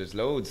 Deadly. There's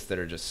loads that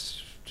are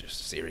just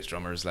serious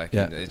drummers,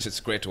 and it's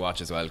just great to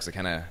watch as well, because it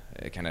kind of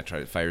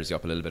fires you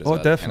up a little bit as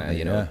well.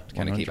 Definitely,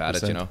 kind of keep at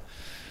it,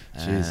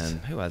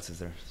 who else is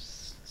there?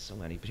 So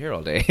many, but here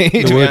all day. I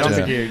don't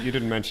think you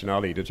didn't mention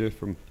Ollie, did you?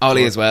 From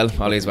Ollie as well.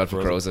 Ollie as well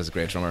from Crows is a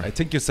great drummer. I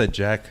think you said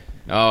Jack.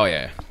 Oh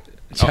yeah.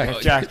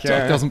 Jack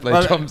doesn't play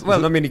drums.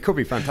 Well, I mean, he could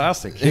be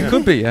fantastic. He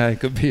could be.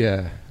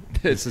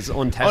 This is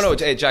untested. Oh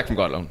no, Jack from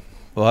God Alone.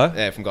 What?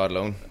 Yeah, from God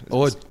Alone.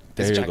 Oh,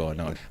 there you go.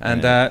 No.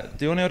 And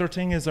the only other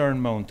thing is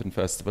Iron Mountain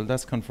Festival.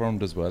 That's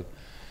confirmed as well.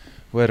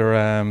 Whether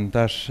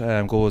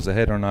that goes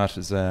ahead or not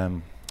is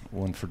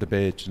one for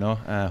debate,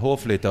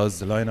 hopefully it does.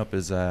 The lineup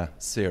is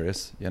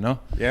serious, Yeah,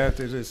 it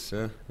is.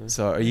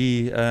 So are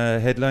you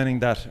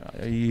headlining that?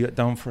 Are you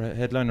down for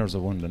headliners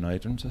or one of the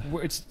night?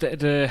 It's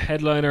the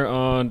headliner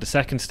on the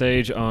second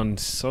stage on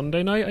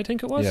Sunday night, I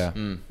think it was.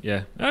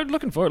 Yeah. I'm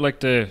looking forward. Like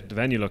the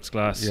venue looks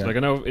class. I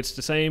know it's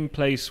the same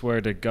place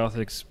where the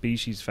Gothic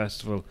Species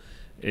Festival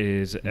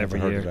is every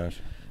year.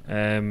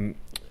 I think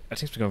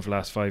it's been going for the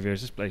last 5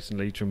 years. This place in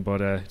Leitrim, but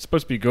it's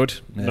supposed to be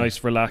good.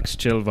 Nice, relaxed,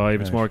 chill vibe.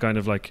 Right. It's more kind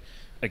of like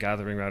a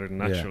gathering rather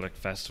than an actual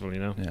festival,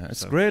 Yeah,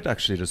 it's great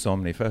actually. There's so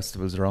many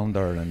festivals around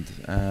Ireland.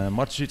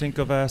 What did you think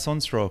of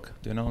Sunstroke?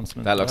 The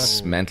announcement. That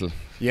looks mental.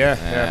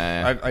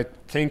 Yeah. I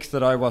think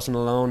that I wasn't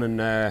alone in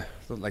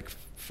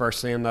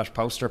first seeing that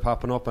poster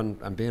popping up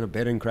and being a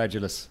bit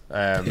incredulous.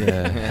 I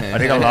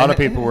think a lot of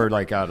people were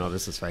like, "Oh no,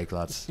 this is fake,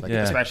 lads." Like,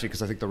 especially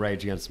because I think the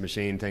Rage Against the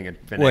Machine thing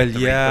had been. Well,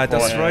 yeah,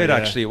 that's right.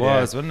 Actually, it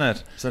was, wasn't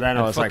it? So then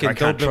I was like, I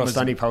can't trust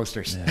any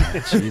posters.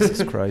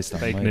 Jesus Christ,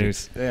 fake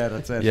news. Yeah,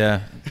 that's it.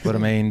 Yeah, but I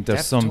mean,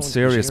 there's some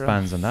serious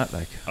bands on that,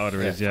 like. Oh,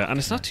 there is, and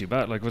it's not too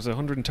bad. Like, was it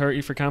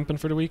 130 for camping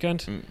for the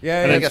weekend?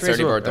 Yeah, I think it's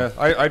 30 bird though.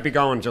 I'd be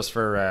going just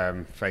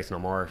for Faith No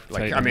More.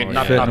 Like, I mean,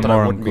 not Faith that No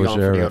More I wouldn't be going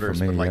for the others,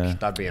 for me, but like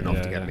that'd be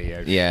enough to get me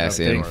out. Yeah,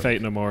 big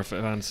Fate No More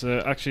fans.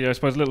 Actually, I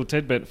suppose a little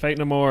tidbit. Fate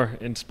No More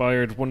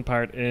inspired one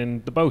part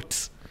in The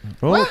Boats.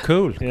 Oh, what?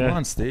 Cool. Yeah. Come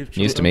on, Steve.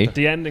 News to me.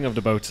 The ending of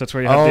The Boats. That's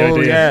where you have the idea. Oh,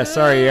 yeah.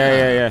 Sorry.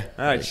 Yeah.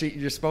 All right,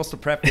 you're supposed to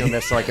prep me on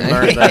this so I can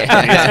learn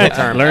that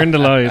term. Learn the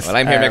lies. Well,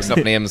 I'm here mixing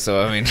up names,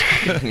 so I mean,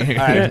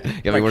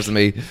 you'll be worse than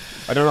me.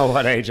 I don't know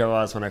what age I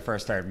was when I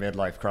first started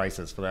Midlife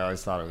Crisis, but I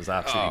always thought it was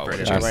absolutely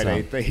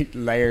brilliant. The way they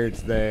layered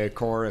the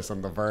chorus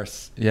and the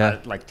verse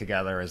like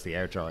together as the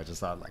outro. I just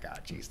thought like,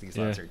 geez, these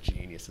lads are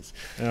geniuses.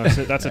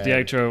 So that's at the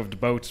outro of The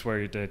Boats where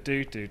you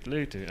do.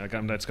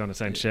 That's going to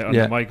sound shit on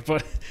the mic,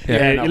 but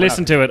you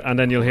listen to it and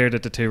then you'll hear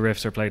that the two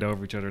riffs are played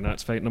over each other, and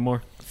that's Fate No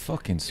More.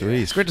 Fucking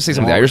sweet. It's great to see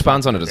some of the Irish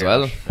bands on it as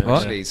well.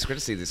 What? Actually, it's great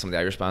to see some of the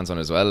Irish bands on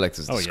it as well. Like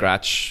there's the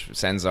Scratch,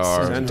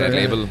 Censor, Dead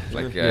Label.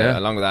 Like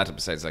along with that,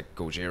 besides like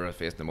Gojira,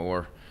 Faith No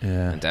More,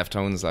 and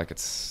Deftones. Like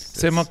it's.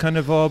 Same. I'm kind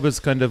of always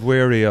kind of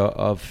wary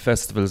of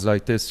festivals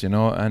like this, you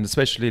know, and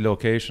especially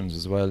locations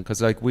as well,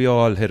 because like we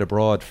all hit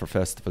abroad for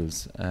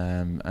festivals,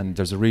 and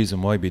there's a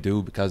reason why we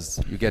do,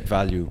 because you get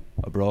value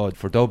abroad.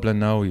 For Dublin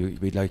now, you'd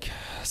be like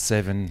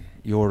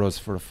 €7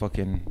 for a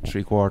fucking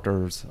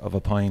 3/4 of a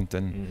pint,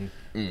 and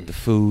the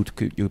food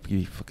you'd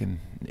be fucking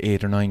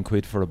 £8 or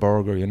 £9 for a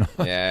burger, you know.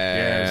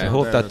 Yeah. I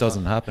hope that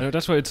doesn't happen.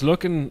 That's why it's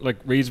looking like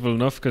reasonable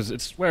enough, because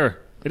it's where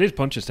it is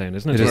Punchestown,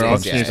 isn't it? It is where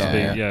auction Punchestown, used to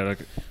be. Yeah, like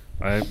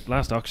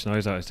last auction I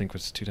was at, I think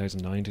was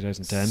 2009,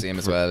 2010. Same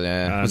as well.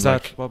 Yeah.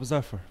 What was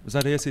that for? Was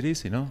that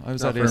AC/DC? No, I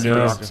was at AC/DC.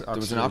 There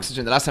was an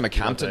Oxygen. The last time I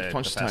camped at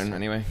Punchestown,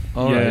 anyway.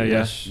 Oh,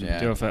 yeah.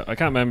 I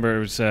can't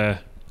remember. It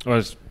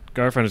was.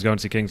 Girlfriend was going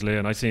to see Kings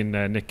Leon. I seen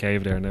Nick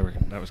Cave there, and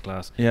that was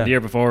class. Yeah. The year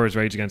before was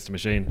Rage Against the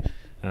Machine,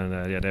 and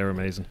they were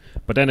amazing.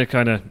 But then it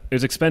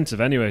was expensive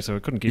anyway, so I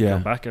couldn't keep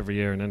going back every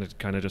year, and then it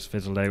kind of just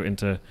fizzled out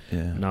into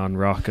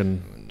non-rock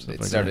and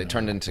stuff it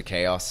turned into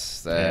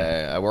chaos.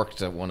 I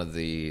worked at one of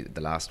the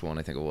last one,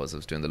 I think it was. I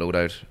was doing the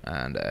loadout,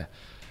 and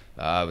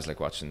I was like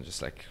watching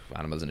just like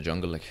animals in the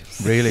jungle, like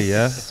really,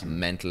 it's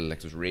mental. Like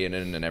it was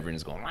raining and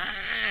everyone's going,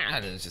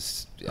 and it's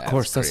just. Of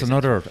course, that's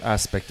another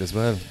aspect as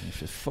well.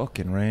 If it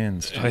fucking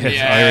rains, Irish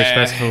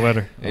festival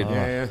weather.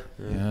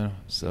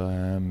 So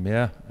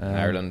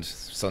Ireland,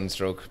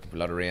 sunstroke, a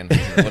lot of rain.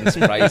 It wouldn't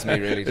surprise me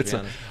really. To be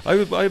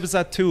honest, I was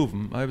at two of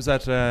them. I was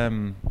at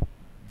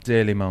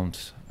Daily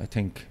Mount, I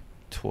think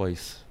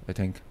twice.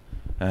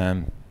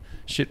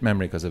 Shit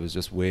memory because I was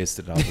just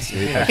wasted,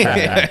 obviously.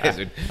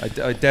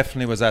 I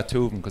definitely was at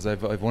two of them because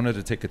I've one of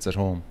the tickets at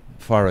home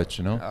for it,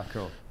 you know. Oh,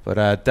 cool.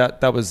 But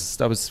that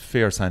was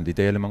fierce, handy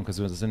Daily Mount, because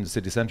it was in the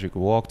city centre. You could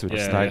walk to it,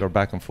 stagger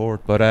back and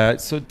forth.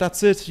 But so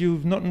that's it.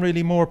 You've nothing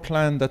really more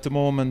planned at the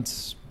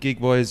moment, gig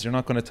wise. You're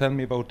not going to tell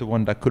me about the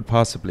one that could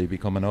possibly be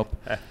coming up.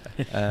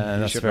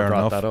 That's fair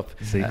enough. That up.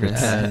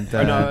 Secrets.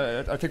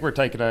 I think we're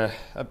taking a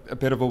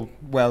bit of a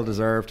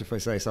well-deserved, if I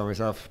say so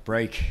myself,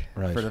 break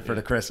for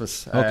the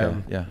Christmas.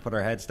 Put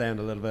our heads down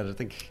a little bit, I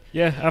think.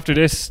 Yeah, after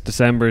this,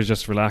 December is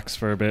just relax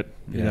for a bit.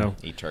 You know,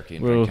 eat turkey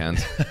and drink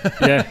cans.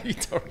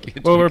 Eat turkey.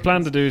 Well, we're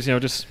planning to do is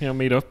just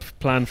meet up,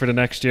 plan for the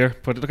next year.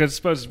 But I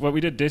suppose what we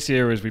did this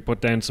year is we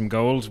put down some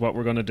goals. What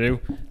we're going to do.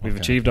 We've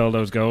achieved all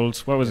those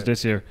goals. What was it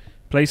this year?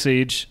 Play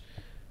Siege,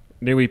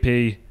 new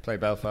EP, play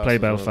Belfast. Play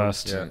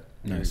Belfast. Yeah,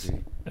 nice.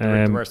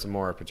 There were some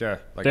more, but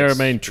like they're our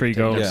main three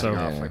goals.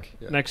 So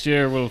next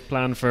year we'll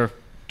plan for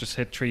just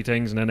hit three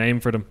things and then aim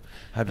for them.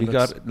 Have you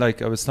got,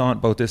 like I was talking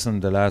about this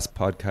on the last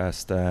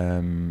podcast,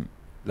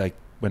 like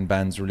when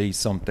bands release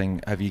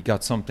something, have you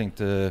got something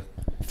to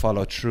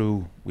follow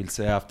through, we'll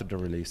say, after the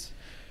release?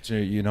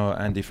 You know,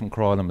 Andy from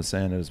Crawlin was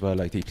saying it as well,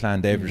 like he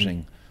planned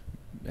everything,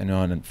 you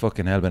know, and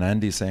fucking hell, when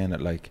Andy's saying it,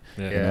 like,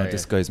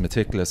 this guy's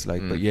meticulous,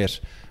 like, but yet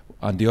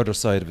on the other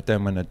side of it,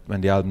 then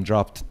when the album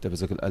dropped, there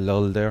was a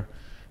lull there.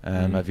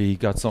 Have you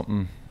got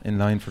something in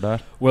line for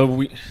that? Well,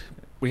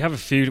 we have a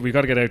few. We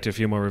got to get out to a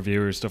few more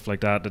reviewers, stuff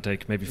like that, to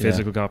take maybe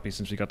physical copies,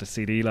 since we got the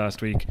CD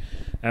last week.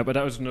 But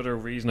that was another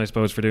reason, I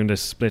suppose, for doing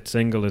this split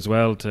single as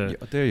well. There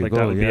you go.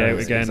 That'll be out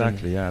again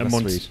exactly, in a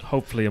month,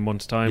 hopefully a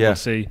month's time. We'll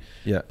see.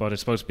 Yeah. But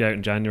it's supposed to be out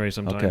in January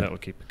sometime. Okay. That will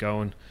keep it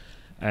going.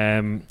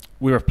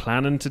 We were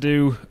planning to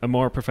do a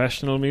more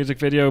professional music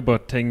video,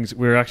 but we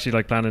were actually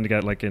like planning to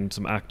get like in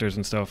some actors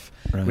and stuff.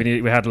 Right.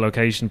 We had a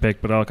location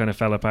picked, but all kind of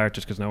fell apart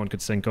just because no one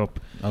could sync up.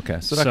 Okay,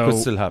 so that could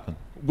still happen.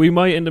 We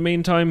might, in the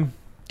meantime,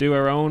 do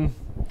our own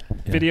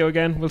video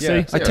again. We'll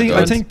see.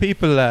 I think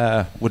people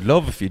would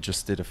love if you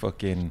just did a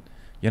fucking,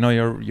 you know,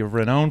 you're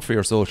renowned for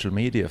your social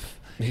media,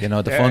 you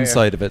know, the fun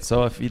side of it.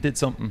 So if you did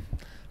something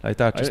like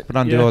that. Just put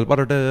on the old, what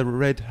are the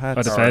red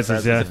hats? The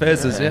fezes, The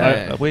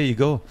fezes, away you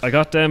go. I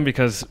got them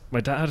because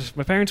my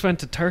parents went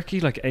to Turkey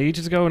like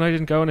ages ago and I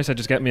didn't go, and I said,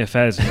 just get me a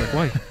fez. I'm like,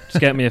 why? Just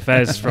get me a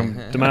fez from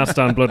the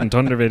Mastodon Blood and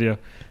Thunder video.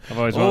 I've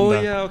always wanted that.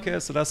 Oh yeah, okay,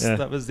 so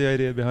that was the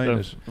idea behind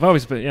it. I've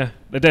always been,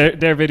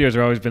 their videos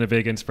have always been a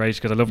big inspiration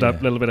because I love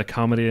that little bit of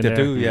comedy in there.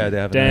 They do, they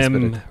have a nice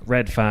bit of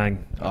Red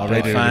Fang.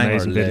 Red Fang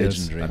or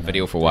videos.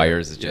 Video for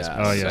Wires is just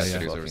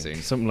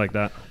something like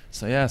that.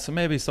 So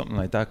maybe something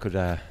like that could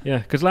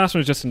because last one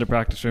was just in the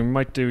practice room. We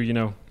might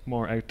do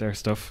more out there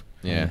stuff.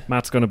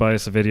 Matt's going to buy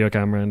us a video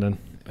camera and then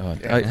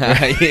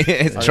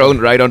it's thrown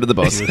right under the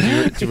bus.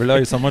 Do you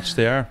realise how much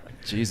they are?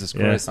 Jesus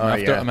Christ.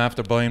 I'm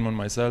after buying one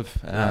myself,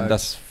 and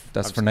that's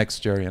for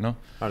next year, I'm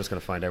just going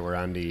to find out where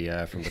Andy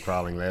from The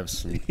Crawling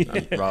lives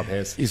and rob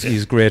his.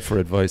 He's great for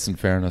advice, in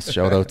fairness.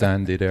 Shout out to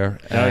Andy there.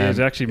 He's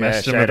actually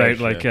messaged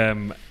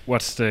him about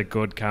what's the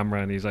good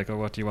camera, and he's like, oh,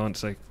 what do you want?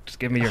 It's like, just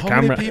give me your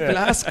camera. How many people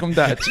ask him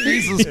that?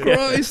 Jesus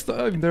Christ,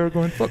 I'm there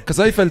going, fuck, because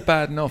I felt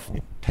bad enough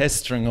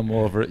pestering him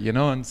over it,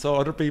 and so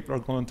other people are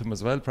going to him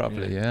as well,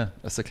 probably.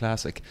 That's a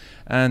classic.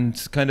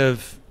 And kind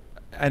of,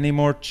 any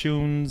more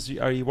tunes?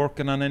 Are you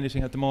working on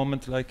anything at the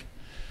moment?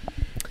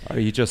 Are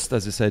you just,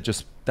 as you said,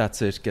 just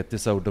that's it, get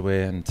this out of the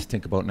way and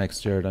think about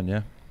next year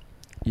then,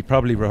 You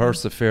probably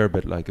rehearse a fair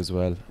bit as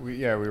well.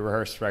 We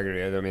rehearse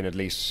regularly. I mean, at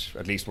least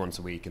once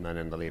a week, and then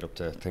in the lead up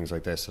to things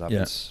like this, it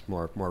happens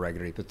more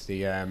regularly. But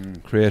the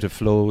creative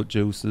flow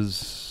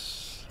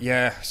juices.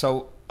 Yeah,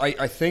 so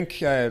I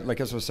think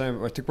as I was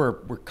saying, I think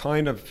we're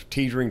kind of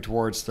teetering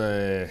towards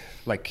the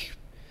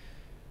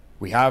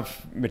we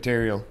have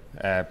material,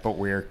 but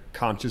we're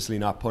consciously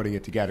not putting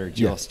it together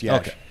just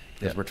yet. Okay.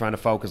 Because we're trying to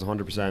focus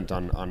 100%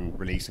 on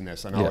releasing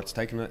this. I know it's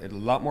taken a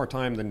lot more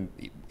time than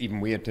even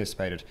we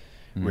anticipated.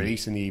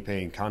 Releasing the EP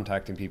and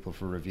contacting people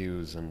for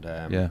reviews and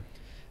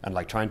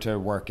trying to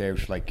work out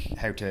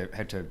how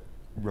to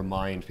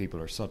remind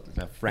people or something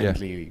in a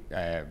friendly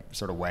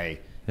sort of way.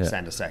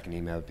 Send a second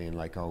email being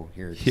like, oh,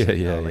 here.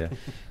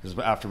 Because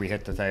after we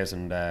hit the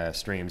 1,000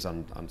 streams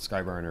on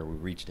Skyburner, we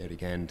reached out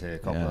again to a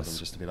couple of them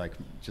just to be like,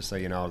 just so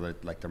you know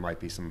that there might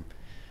be some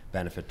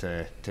benefit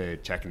to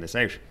checking this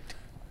out.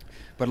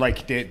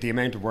 But the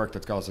amount of work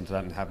that goes into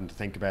that and having to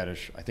think about it,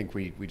 I think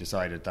we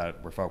decided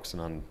that we're focusing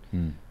on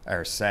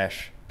our set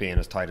being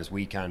as tight as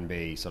we can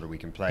be so that we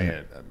can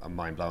play a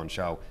mind-blowing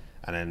show.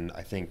 And then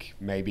I think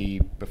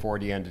maybe before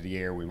the end of the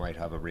year we might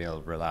have a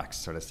real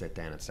relaxed sort of sit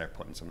down and start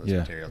putting some of this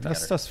material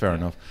together. That's fair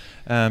enough.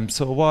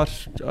 So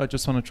what, I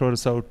just want to throw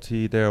this out to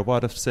you there,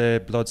 what if, say,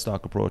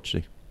 Bloodstock approached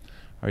you?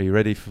 Are you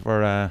ready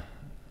for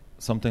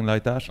something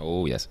like that?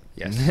 Oh, yes.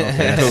 Yes.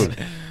 Okay,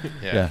 cool.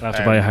 I have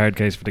to buy a hard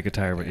case for the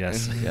guitar, but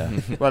yes.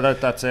 Well,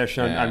 that's it,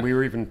 Sean. And we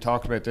were even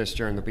talking about this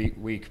during the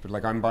week,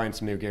 but I'm buying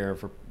some new gear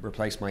for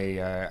replace my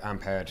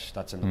amp head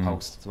that's in the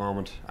post at the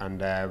moment,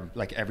 and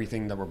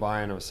everything that we're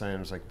buying, I was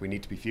saying, we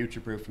need to be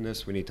future-proofing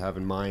this. We need to have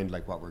in mind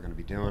what we're going to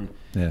be doing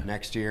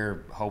next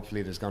year.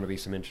 Hopefully there's going to be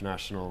some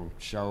international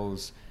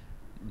shows.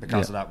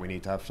 Because of that, we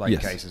need to have flight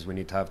cases. We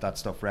need to have that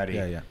stuff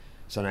ready.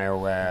 So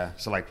now,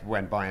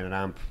 when buying an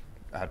amp,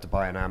 I had to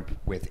buy an amp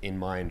with in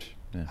mind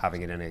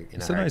having it in a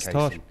nice case.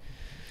 thought.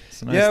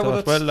 It's a nice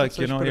thought.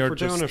 Well, you're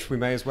doing it, we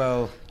may as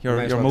well.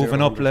 You're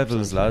moving up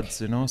levels, lads.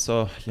 So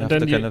you have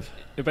to kind of.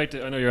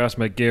 I know you're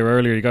asking about gear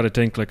earlier. You got to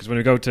think because when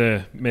we go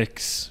to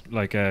mix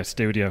a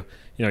studio,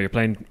 you're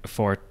playing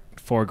for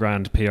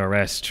 $4,000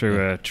 PRS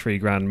through a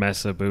 $3,000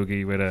 Mesa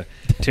Boogie with a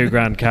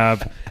 $2,000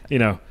 cab.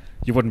 You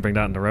wouldn't bring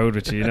that on the road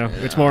with you.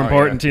 It's more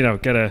important.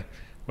 Get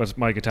what's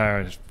my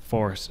guitar is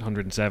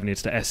 470.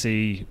 It's the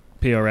SE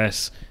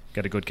PRS.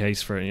 Get a good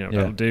case for it,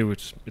 that'll do.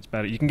 It's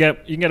better. You can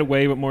get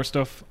away with more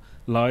stuff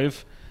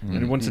live,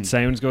 and once it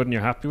sounds good and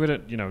you're happy with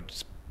it,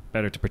 it's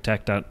better to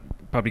protect that.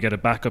 Probably get a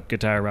backup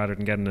guitar rather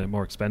than getting a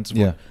more expensive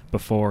one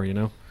before,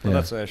 Well,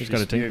 that's just got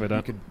to think about that.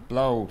 You could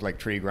blow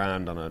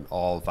 $3,000 on an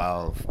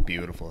all-valve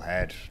beautiful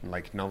head, and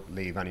not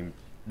leave any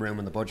room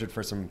in the budget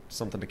for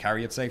something to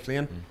carry it safely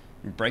in.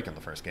 Break on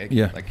the first gig.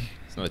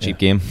 It's not a cheap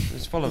game.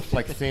 It's full of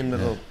thin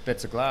little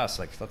bits of glass.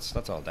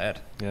 That's all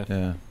dead. But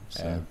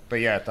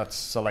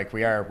that's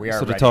we are.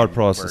 So the thought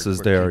process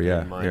is there.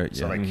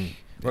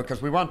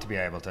 Because we want to be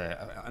able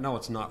to. I know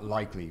it's not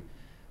likely,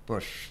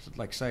 but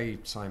say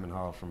Simon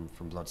Hall from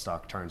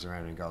Bloodstock turns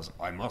around and goes,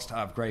 "I must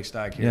have Grey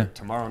Stag here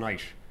tomorrow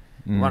night."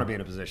 We want to be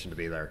in a position to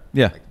be there.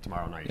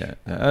 Tomorrow night.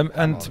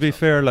 And to be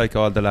fair,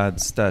 all the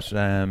lads that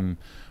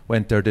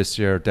went there this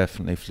year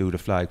definitely flew the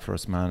flag for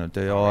us, man.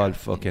 They all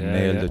fucking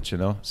nailed it,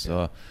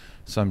 So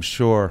I'm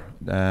sure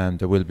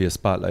there will be a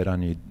spotlight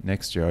on you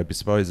next year. I'd be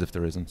surprised if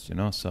there isn't,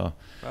 So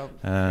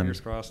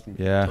fingers crossed and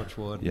touch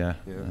wood.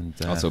 And,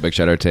 also a big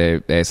shout out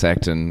to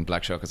Asect and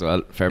Black Shock as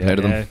well. Fair play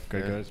to them.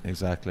 Great guys.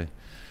 Exactly.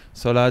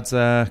 So lads,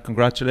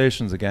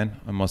 congratulations again.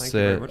 I must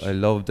say I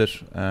loved it.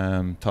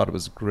 Thought it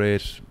was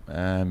great.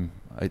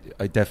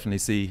 I definitely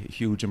see a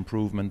huge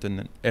improvement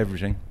in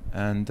everything.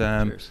 And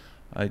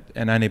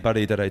and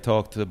anybody that I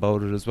talked to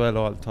about it as well,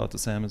 all thought the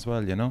same as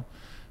well,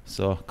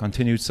 So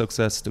continued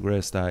success to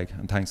Grey Stag,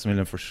 and thanks a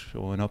million for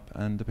showing up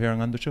and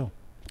appearing on the show.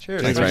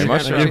 Cheers. Thanks very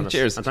much.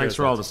 Cheers. And thanks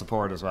for all the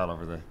support as well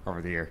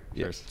over the year.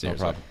 Cheers. No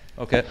problem.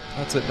 Okay,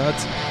 that's it,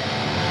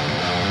 lads.